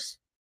givers.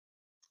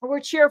 We're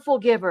cheerful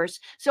givers.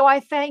 So I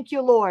thank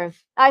you, Lord.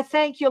 I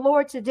thank you,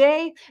 Lord,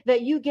 today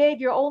that you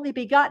gave your only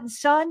begotten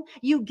Son.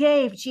 You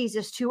gave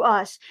Jesus to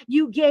us.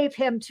 You gave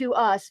him to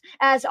us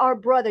as our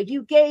brother.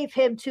 You gave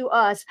him to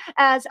us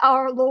as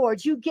our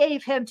Lord. You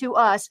gave him to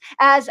us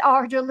as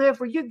our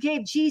deliverer. You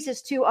gave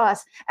Jesus to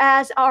us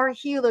as our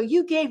healer.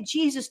 You gave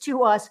Jesus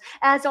to us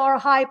as our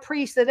high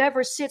priest that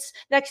ever sits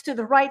next to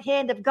the right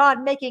hand of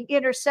God making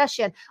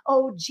intercession.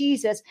 Oh,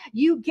 Jesus,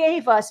 you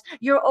gave us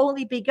your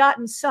only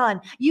begotten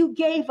Son. You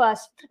gave gave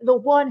us the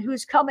one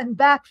who's coming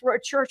back for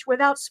a church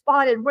without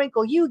spot and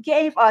wrinkle. You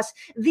gave us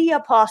the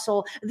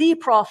apostle, the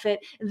prophet,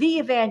 the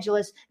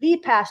evangelist, the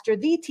pastor,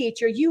 the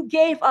teacher. You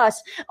gave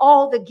us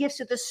all the gifts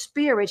of the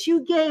Spirit.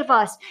 You gave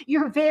us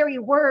your very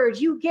words.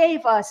 You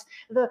gave us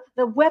the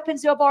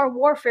weapons of our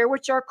warfare,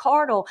 which are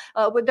carnal.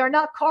 They're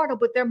not carnal,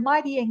 but they're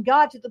mighty in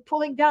God to the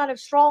pulling down of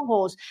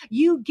strongholds.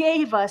 You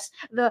gave us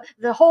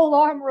the whole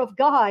armor of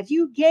God.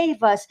 You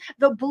gave us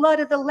the blood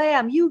of the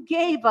Lamb. You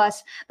gave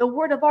us the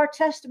word of our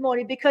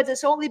testimony, because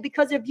it's only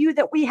because of you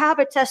that we have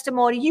a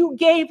testimony. You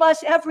gave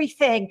us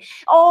everything,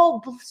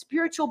 all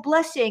spiritual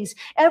blessings,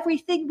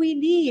 everything we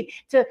need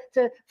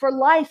for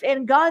life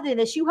and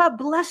godliness. You have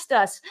blessed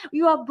us.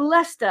 You have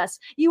blessed us.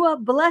 You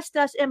have blessed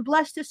us and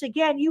blessed us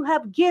again. You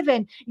have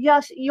given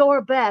us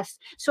your best.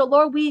 So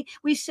Lord, we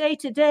say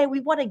today, we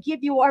want to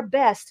give you our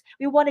best.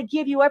 We want to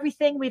give you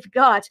everything we've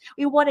got.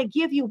 We want to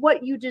give you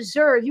what you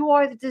deserve. You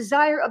are the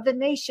desire of the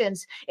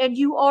nations, and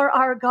you are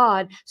our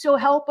God. So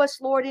help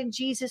us, Lord, in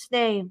Jesus'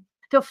 name,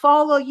 to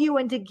follow you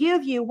and to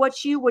give you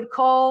what you would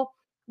call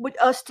with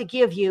us to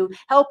give you.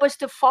 Help us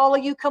to follow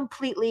you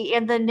completely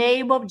in the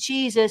name of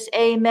Jesus.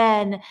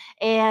 Amen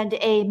and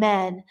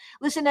amen.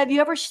 Listen, have you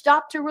ever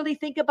stopped to really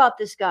think about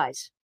this,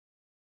 guys?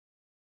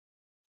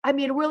 I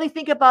mean, really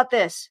think about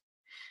this.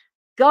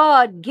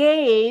 God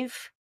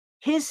gave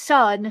his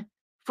son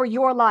for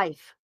your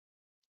life.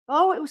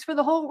 Oh, it was for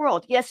the whole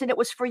world. Yes, and it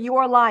was for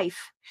your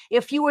life.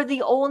 If you were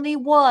the only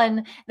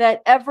one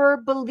that ever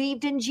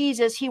believed in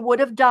Jesus, he would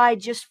have died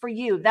just for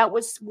you. That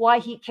was why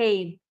he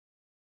came,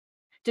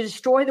 to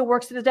destroy the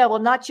works of the devil,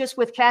 not just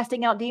with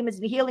casting out demons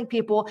and healing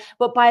people,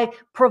 but by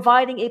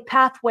providing a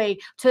pathway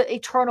to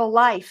eternal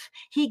life.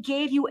 He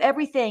gave you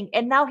everything,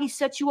 and now he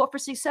sets you up for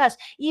success.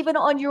 Even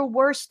on your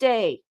worst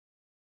day,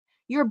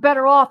 you're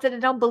better off than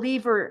an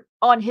unbeliever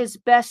on his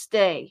best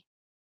day,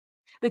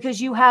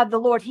 because you have the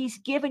Lord. He's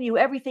given you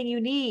everything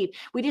you need.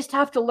 We just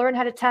have to learn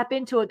how to tap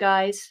into it,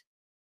 guys.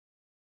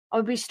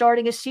 I'll be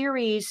starting a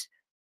series,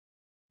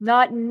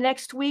 not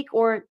next week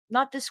or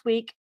not this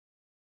week,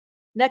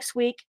 next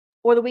week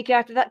or the week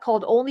after that,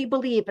 called Only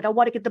Believe. But I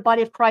want to get the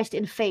body of Christ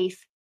in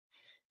faith.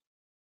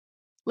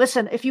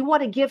 Listen, if you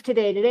want to give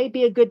today, today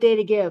be a good day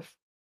to give.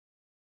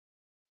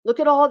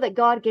 Look at all that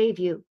God gave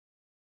you.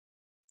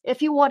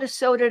 If you want to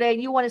sow today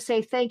and you want to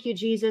say, thank you,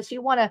 Jesus,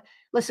 you want to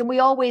listen, we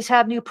always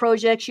have new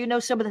projects. You know,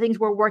 some of the things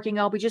we're working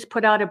on. We just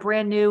put out a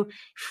brand new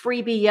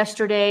freebie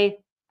yesterday.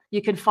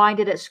 You can find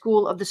it at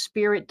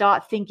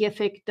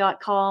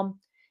schoolofthespirit.thinkific.com.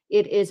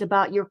 It is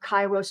about your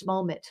Kairos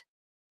moment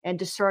and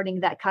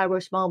discerning that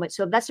Kairos moment.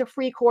 So that's a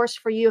free course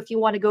for you if you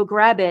want to go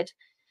grab it.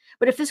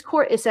 But if this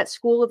course is at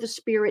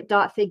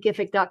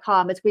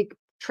schoolofthespirit.thinkific.com, as we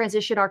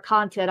transition our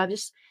content, I'm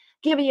just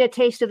giving you a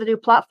taste of the new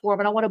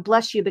platform, and I want to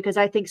bless you because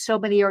I think so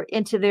many are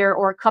into their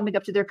or coming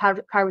up to their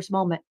Kairos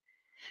moment.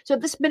 So if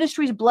this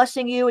ministry is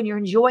blessing you and you're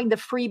enjoying the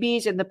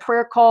freebies and the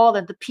prayer call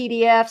and the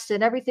PDFs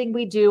and everything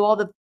we do, all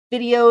the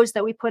videos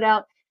that we put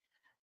out,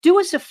 do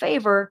us a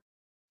favor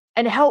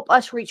and help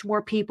us reach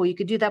more people. You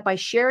can do that by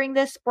sharing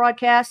this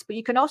broadcast, but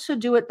you can also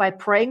do it by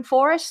praying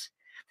for us,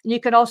 and you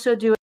can also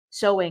do it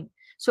sowing.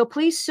 So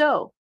please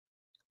sow.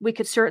 We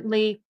could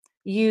certainly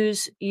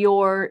use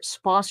your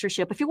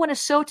sponsorship. If you want to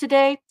sow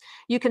today,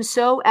 you can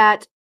sow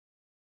at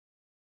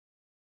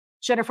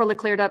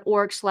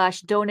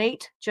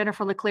jenniferleclaire.org/donate,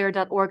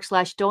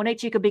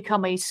 jenniferleclaire.org/donate. You can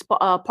become a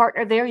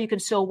partner there. You can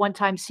sow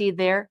one-time seed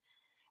there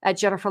at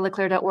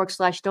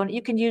jenniferleclaire.org/donate.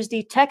 You can use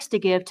the text to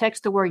give,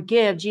 text the word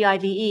give,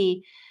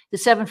 GIVE, to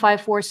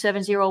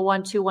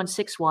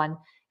 754-701-2161,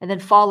 and then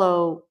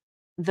follow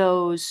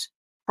those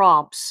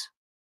prompts.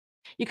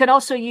 You can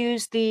also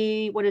use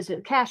the,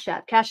 Cash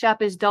App. Cash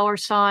App is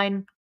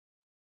 $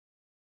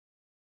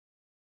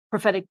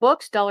 prophetic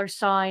books,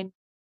 $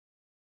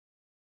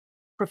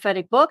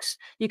 prophetic books.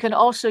 You can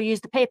also use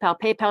the PayPal,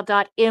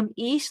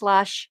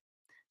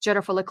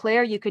 paypal.me/Jennifer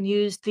LeClaire. You can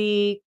use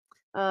the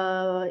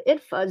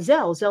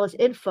Zelle. Zelle is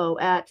info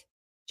at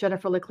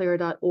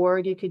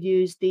jenniferleclaire.org. You could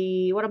use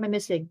the, what am I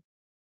missing?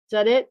 Is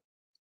that it?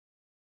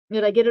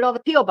 Did I get it all? The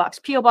P.O. Box.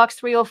 P.O. Box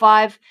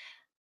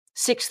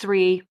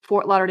 30563,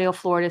 Fort Lauderdale,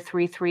 Florida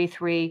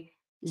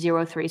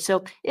 33303.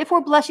 So if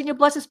we're blessing you,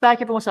 bless us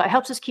back every once in a while. It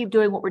helps us keep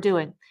doing what we're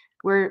doing.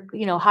 We're,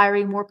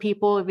 hiring more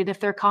people, even if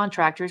they're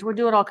contractors. We're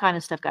doing all kinds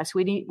of stuff, guys.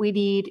 We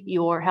need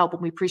your help,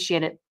 and we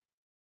appreciate it.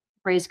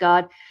 Praise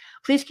God.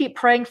 Please keep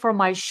praying for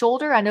my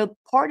shoulder. I know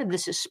part of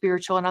this is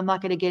spiritual, and I'm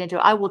not going to get into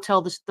it. I will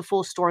tell the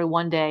full story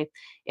one day,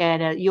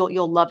 and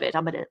you'll love it.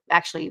 I'm going to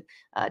actually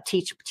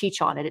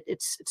teach on it.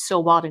 It's so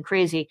wild and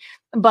crazy.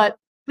 But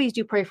please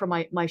do pray for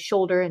my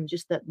shoulder and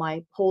just that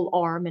my whole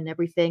arm and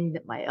everything,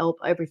 that my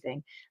elbow,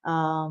 everything.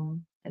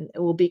 And it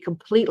will be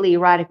completely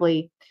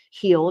radically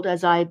healed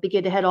as I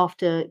begin to head off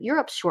to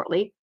Europe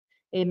shortly.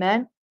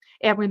 Amen.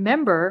 And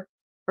remember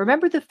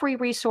the free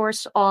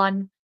resource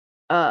on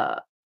uh,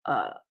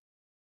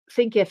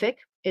 Thinkific.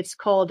 It's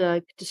called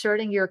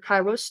Discerning Your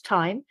Kairos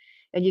Time,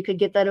 and you can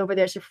get that over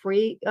there. It's a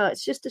free.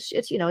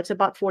 It's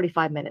about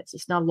 45 minutes.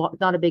 It's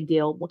not a big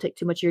deal. It won't take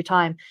too much of your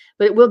time,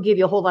 but it will give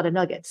you a whole lot of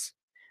nuggets.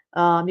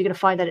 You're going to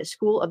find that at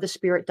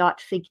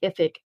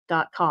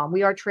schoolofthespirit.thinkific.com.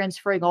 We are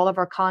transferring all of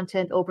our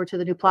content over to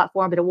the new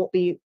platform, but it won't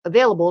be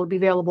available. It'll be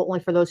available only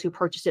for those who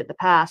purchased it in the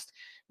past.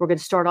 We're going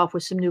to start off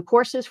with some new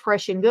courses,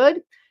 fresh and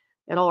good,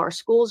 and all our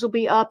schools will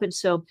be up. And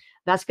so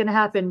that's going to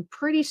happen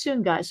pretty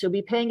soon, guys. So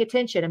be paying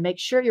attention and make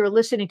sure you're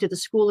listening to the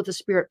School of the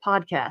Spirit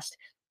podcast,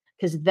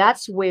 because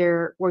that's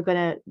where we're going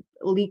to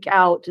leak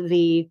out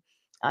the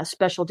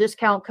special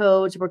discount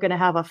codes. We're going to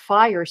have a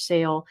fire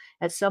sale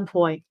at some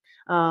point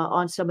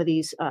on some of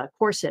these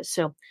courses.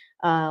 So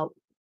because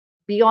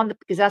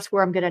that's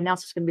where I'm going to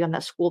announce it's going to be on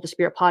that School of the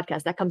Spirit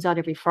podcast. That comes out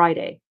every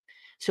Friday.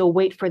 So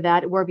wait for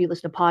that wherever you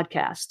listen to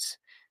podcasts.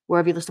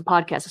 Wherever you listen to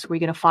podcasts is where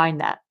you're going to find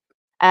that.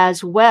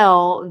 As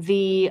well,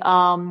 the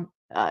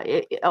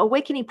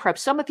Awakening Prep.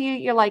 Some of you,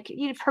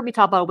 you've heard me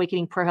talk about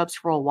Awakening Prayer Hubs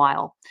for a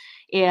while.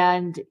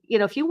 And,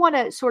 if you want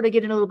to sort of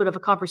get in a little bit of a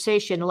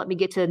conversation and let me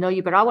get to know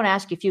you, but I want to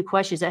ask you a few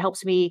questions that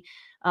helps me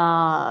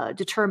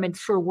determine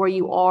sort of where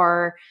you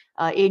are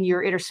in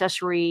your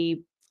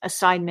intercessory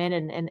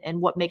assignment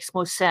and what makes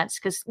most sense.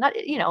 Because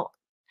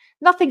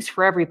nothing's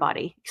for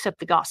everybody except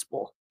the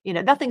gospel.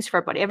 Nothing's for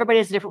everybody. Everybody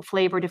has a different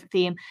flavor, different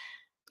theme.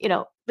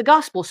 The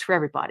gospel's for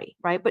everybody,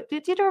 right? But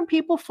different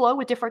people flow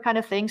with different kind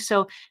of things.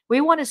 So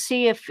we want to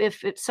see if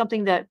it's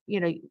something that,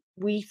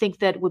 we think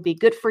that would be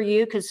good for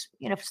you. Because,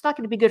 if it's not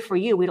going to be good for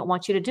you, we don't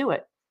want you to do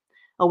it.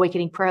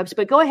 Awakening Prayer Hubs.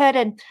 But go ahead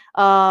and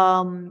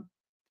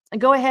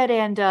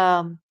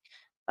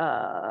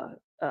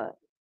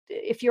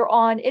if you're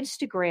on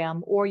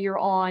Instagram or you're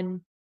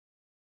on,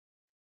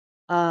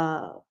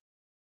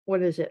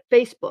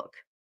 Facebook,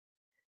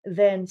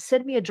 then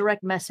send me a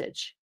direct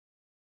message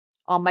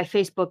on my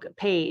Facebook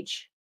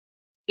page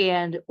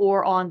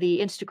or on the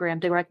Instagram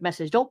direct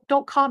message.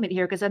 Don't comment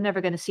here because I'm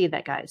never going to see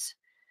that, guys.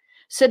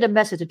 Send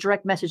a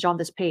direct message on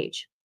this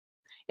page,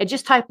 and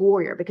just type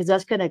warrior, because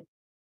that's going to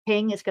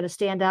ping. It's going to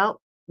stand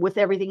out with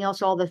everything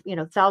else. All the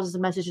thousands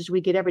of messages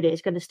we get every day,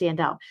 it's going to stand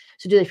out.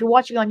 So if you're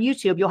watching on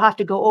YouTube, you'll have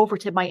to go over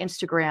to my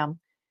Instagram,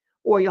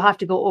 or you'll have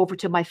to go over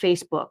to my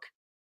Facebook.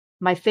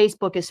 My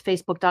Facebook is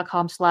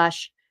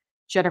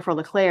facebook.com/Jennifer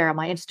LeClaire.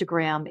 My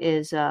Instagram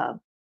is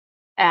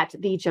at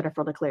the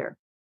Jennifer LeClaire.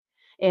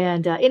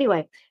 And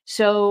anyway,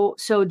 so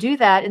do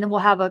that, and then we'll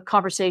have a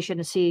conversation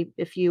to see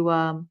if you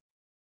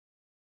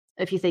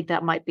think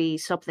that might be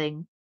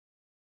something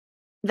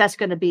that's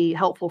going to be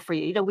helpful for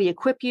you. We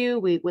equip you,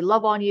 we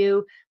love on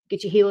you,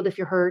 get you healed if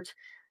you're hurt.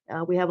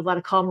 We have a lot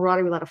of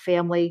camaraderie, a lot of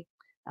family.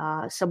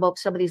 Some of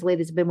these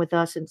ladies have been with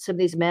us, and some of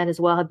these men as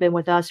well have been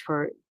with us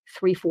for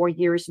 3-4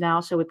 years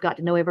now. So we've got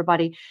to know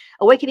everybody.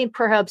 Awakening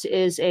Prayer Hubs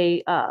is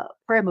a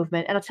prayer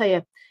movement, and I'll tell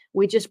you,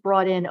 we just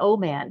brought in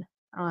Oman.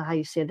 I don't know how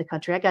you say the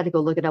country. I got to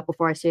go look it up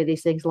before I say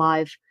these things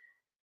live.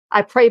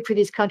 I prayed for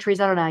these countries.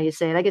 I don't know how you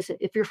say it. I guess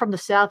if you're from the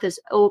south, it's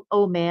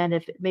Oman.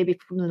 If maybe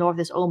from the north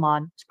is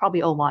Oman. It's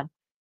probably Oman.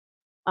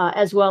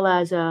 As well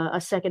as a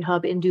second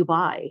hub in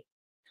Dubai.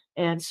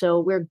 And so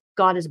where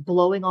God is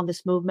blowing on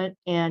this movement,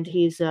 and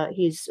he's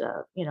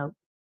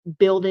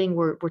building.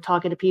 We're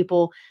talking to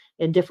people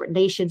in different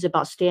nations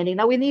about standing.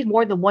 Now we need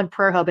more than one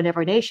prayer hub in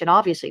every nation.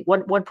 Obviously,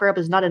 one prayer hub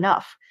is not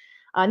enough.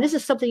 And this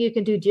is something you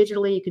can do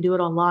digitally. You can do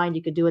it online.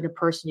 You can do it in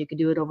person. You can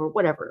do it over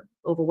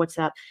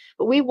WhatsApp.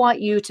 But we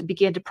want you to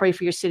begin to pray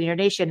for your city and your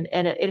nation.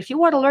 And if you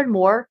want to learn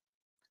more,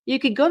 you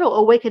could go to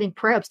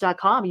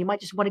awakeningprayerhubs.com. You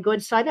might just want to go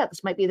and sign up.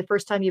 This might be the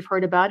first time you've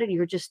heard about it.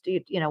 You're just,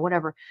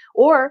 whatever.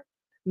 Or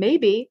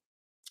maybe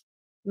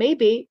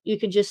you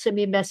can just send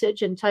me a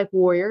message and type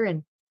warrior,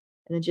 and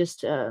then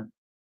just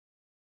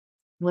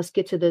let's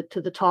get to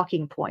the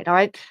talking point. All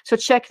right. So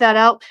check that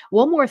out.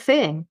 One more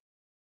thing.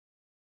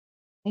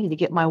 I need to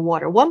get my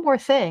water. One more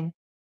thing.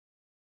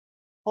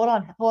 Hold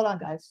on,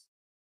 guys.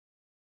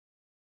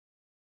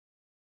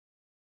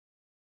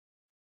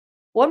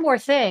 One more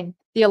thing.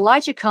 The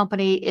Elijah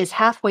Company is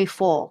halfway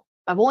full.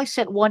 I've only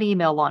sent one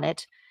email on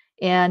it,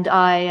 and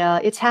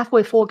it's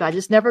halfway full, guys.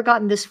 It's never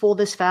gotten this full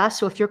this fast.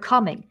 So if you're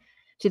coming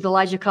to the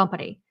Elijah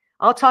Company,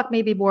 I'll talk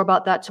maybe more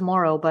about that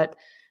tomorrow. But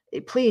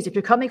please, if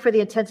you're coming for the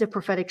intensive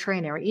prophetic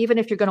training, or even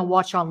if you're going to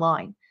watch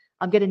online,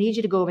 I'm going to need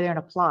you to go over there and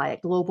apply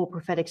at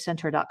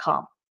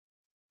globalpropheticcenter.com.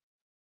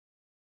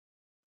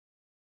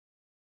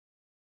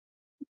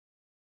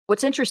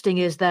 What's interesting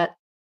is that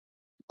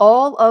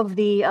all of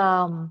the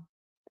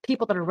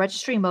people that are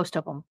registering, most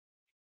of them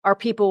are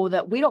people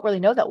that we don't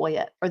really know that well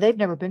yet, or they've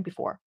never been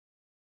before.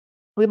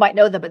 We might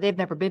know them, but they've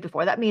never been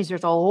before. That means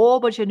there's a whole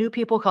bunch of new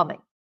people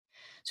coming.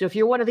 So if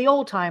you're one of the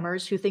old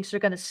timers who thinks they're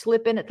going to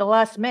slip in at the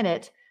last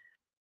minute,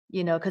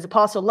 because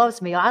Apostle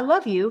loves me, I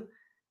love you,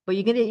 but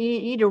you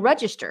need to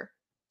register.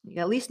 You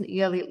at least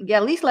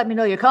let me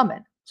know you're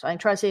coming, so I can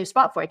try to save a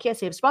spot for you. I can't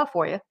save a spot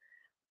for you,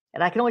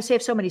 and I can only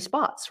save so many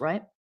spots,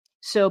 right?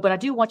 So, but I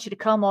do want you to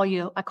come,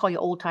 I call you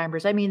old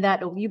timers. I mean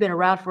that you've been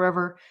around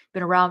forever,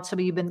 been around. Some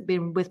of you have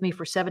been with me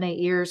for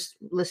 7-8 years.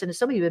 Listen,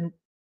 some of you have been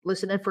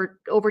listening for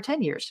over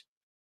 10 years.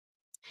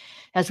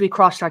 As we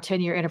crossed our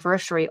 10-year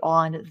anniversary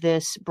on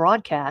this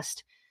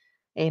broadcast,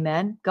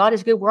 amen. God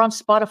is good. We're on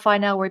Spotify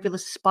now. Wherever you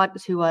listen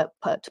to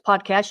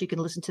podcasts, you can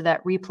listen to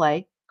that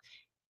replay.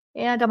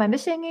 And am I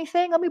missing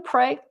anything? Let me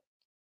pray.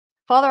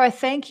 Father, I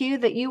thank you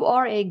that you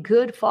are a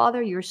good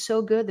Father. You're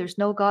so good. There's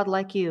no God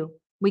like you.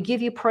 We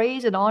give you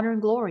praise and honor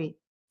and glory.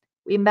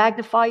 We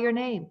magnify your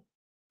name.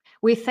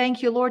 We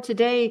thank you, Lord,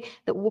 today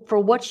that for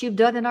what you've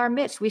done in our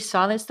midst. We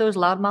silence those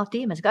loudmouth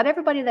demons. God,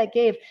 everybody that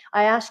gave,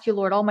 I ask you,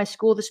 Lord, all my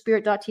School of the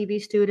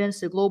Spirit.tv students,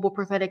 the Global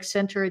Prophetic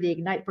Center, the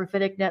Ignite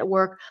Prophetic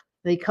Network,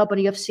 the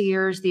Company of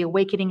Seers, the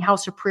Awakening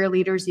House of Prayer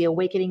leaders, the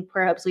Awakening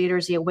Prayer Hubs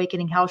leaders, the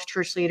Awakening House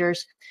Church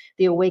leaders,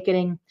 the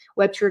Awakening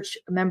Web Church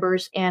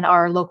members, and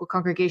our local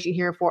congregation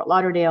here in Fort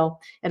Lauderdale,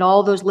 and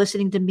all those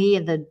listening to me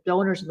and the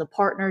donors and the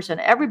partners and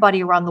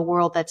everybody around the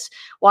world that's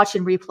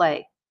watching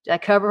replay. Did I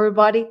cover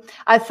everybody?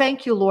 I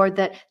thank you, Lord,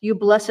 that you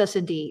bless us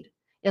indeed.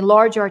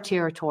 Enlarge our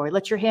territory.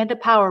 Let your hand of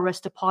power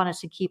rest upon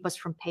us and keep us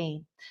from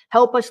pain.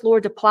 Help us,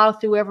 Lord, to plow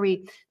through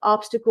every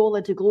obstacle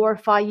and to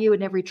glorify you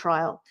in every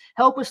trial.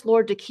 Help us,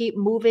 Lord, to keep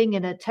moving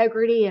in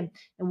integrity and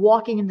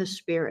walking in the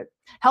Spirit.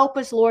 Help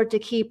us, Lord, to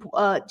keep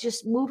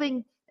just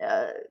moving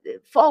uh,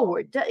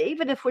 forward,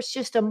 even if it's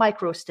just a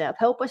micro step.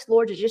 Help us,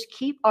 Lord, to just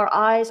keep our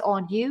eyes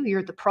on you.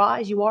 You're the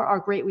prize. You are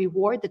our great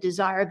reward, the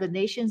desire of the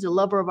nations, the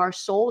lover of our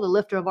soul, the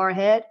lifter of our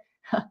head.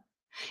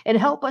 And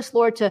help us,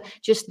 Lord, to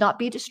just not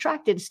be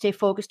distracted and stay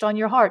focused on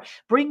your heart.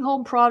 Bring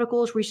home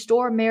prodigals,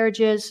 restore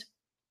marriages,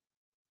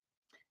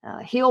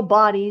 heal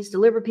bodies,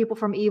 deliver people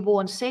from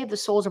evil, and save the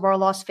souls of our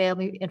lost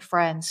family and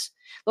friends.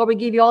 Lord, we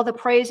give you all the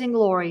praise and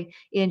glory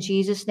in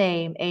Jesus'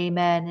 name.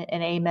 Amen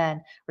and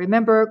amen.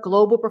 Remember,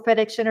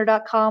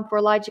 globalpropheticcenter.com for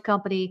Elijah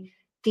Company.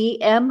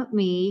 DM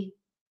me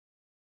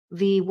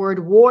the word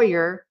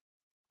warrior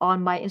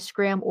on my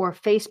Instagram or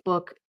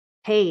Facebook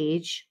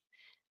page,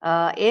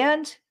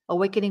 and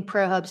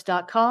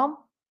awakeningprayerhubs.com.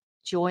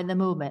 Join the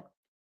movement.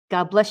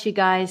 God bless you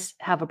guys.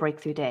 Have a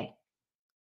breakthrough day.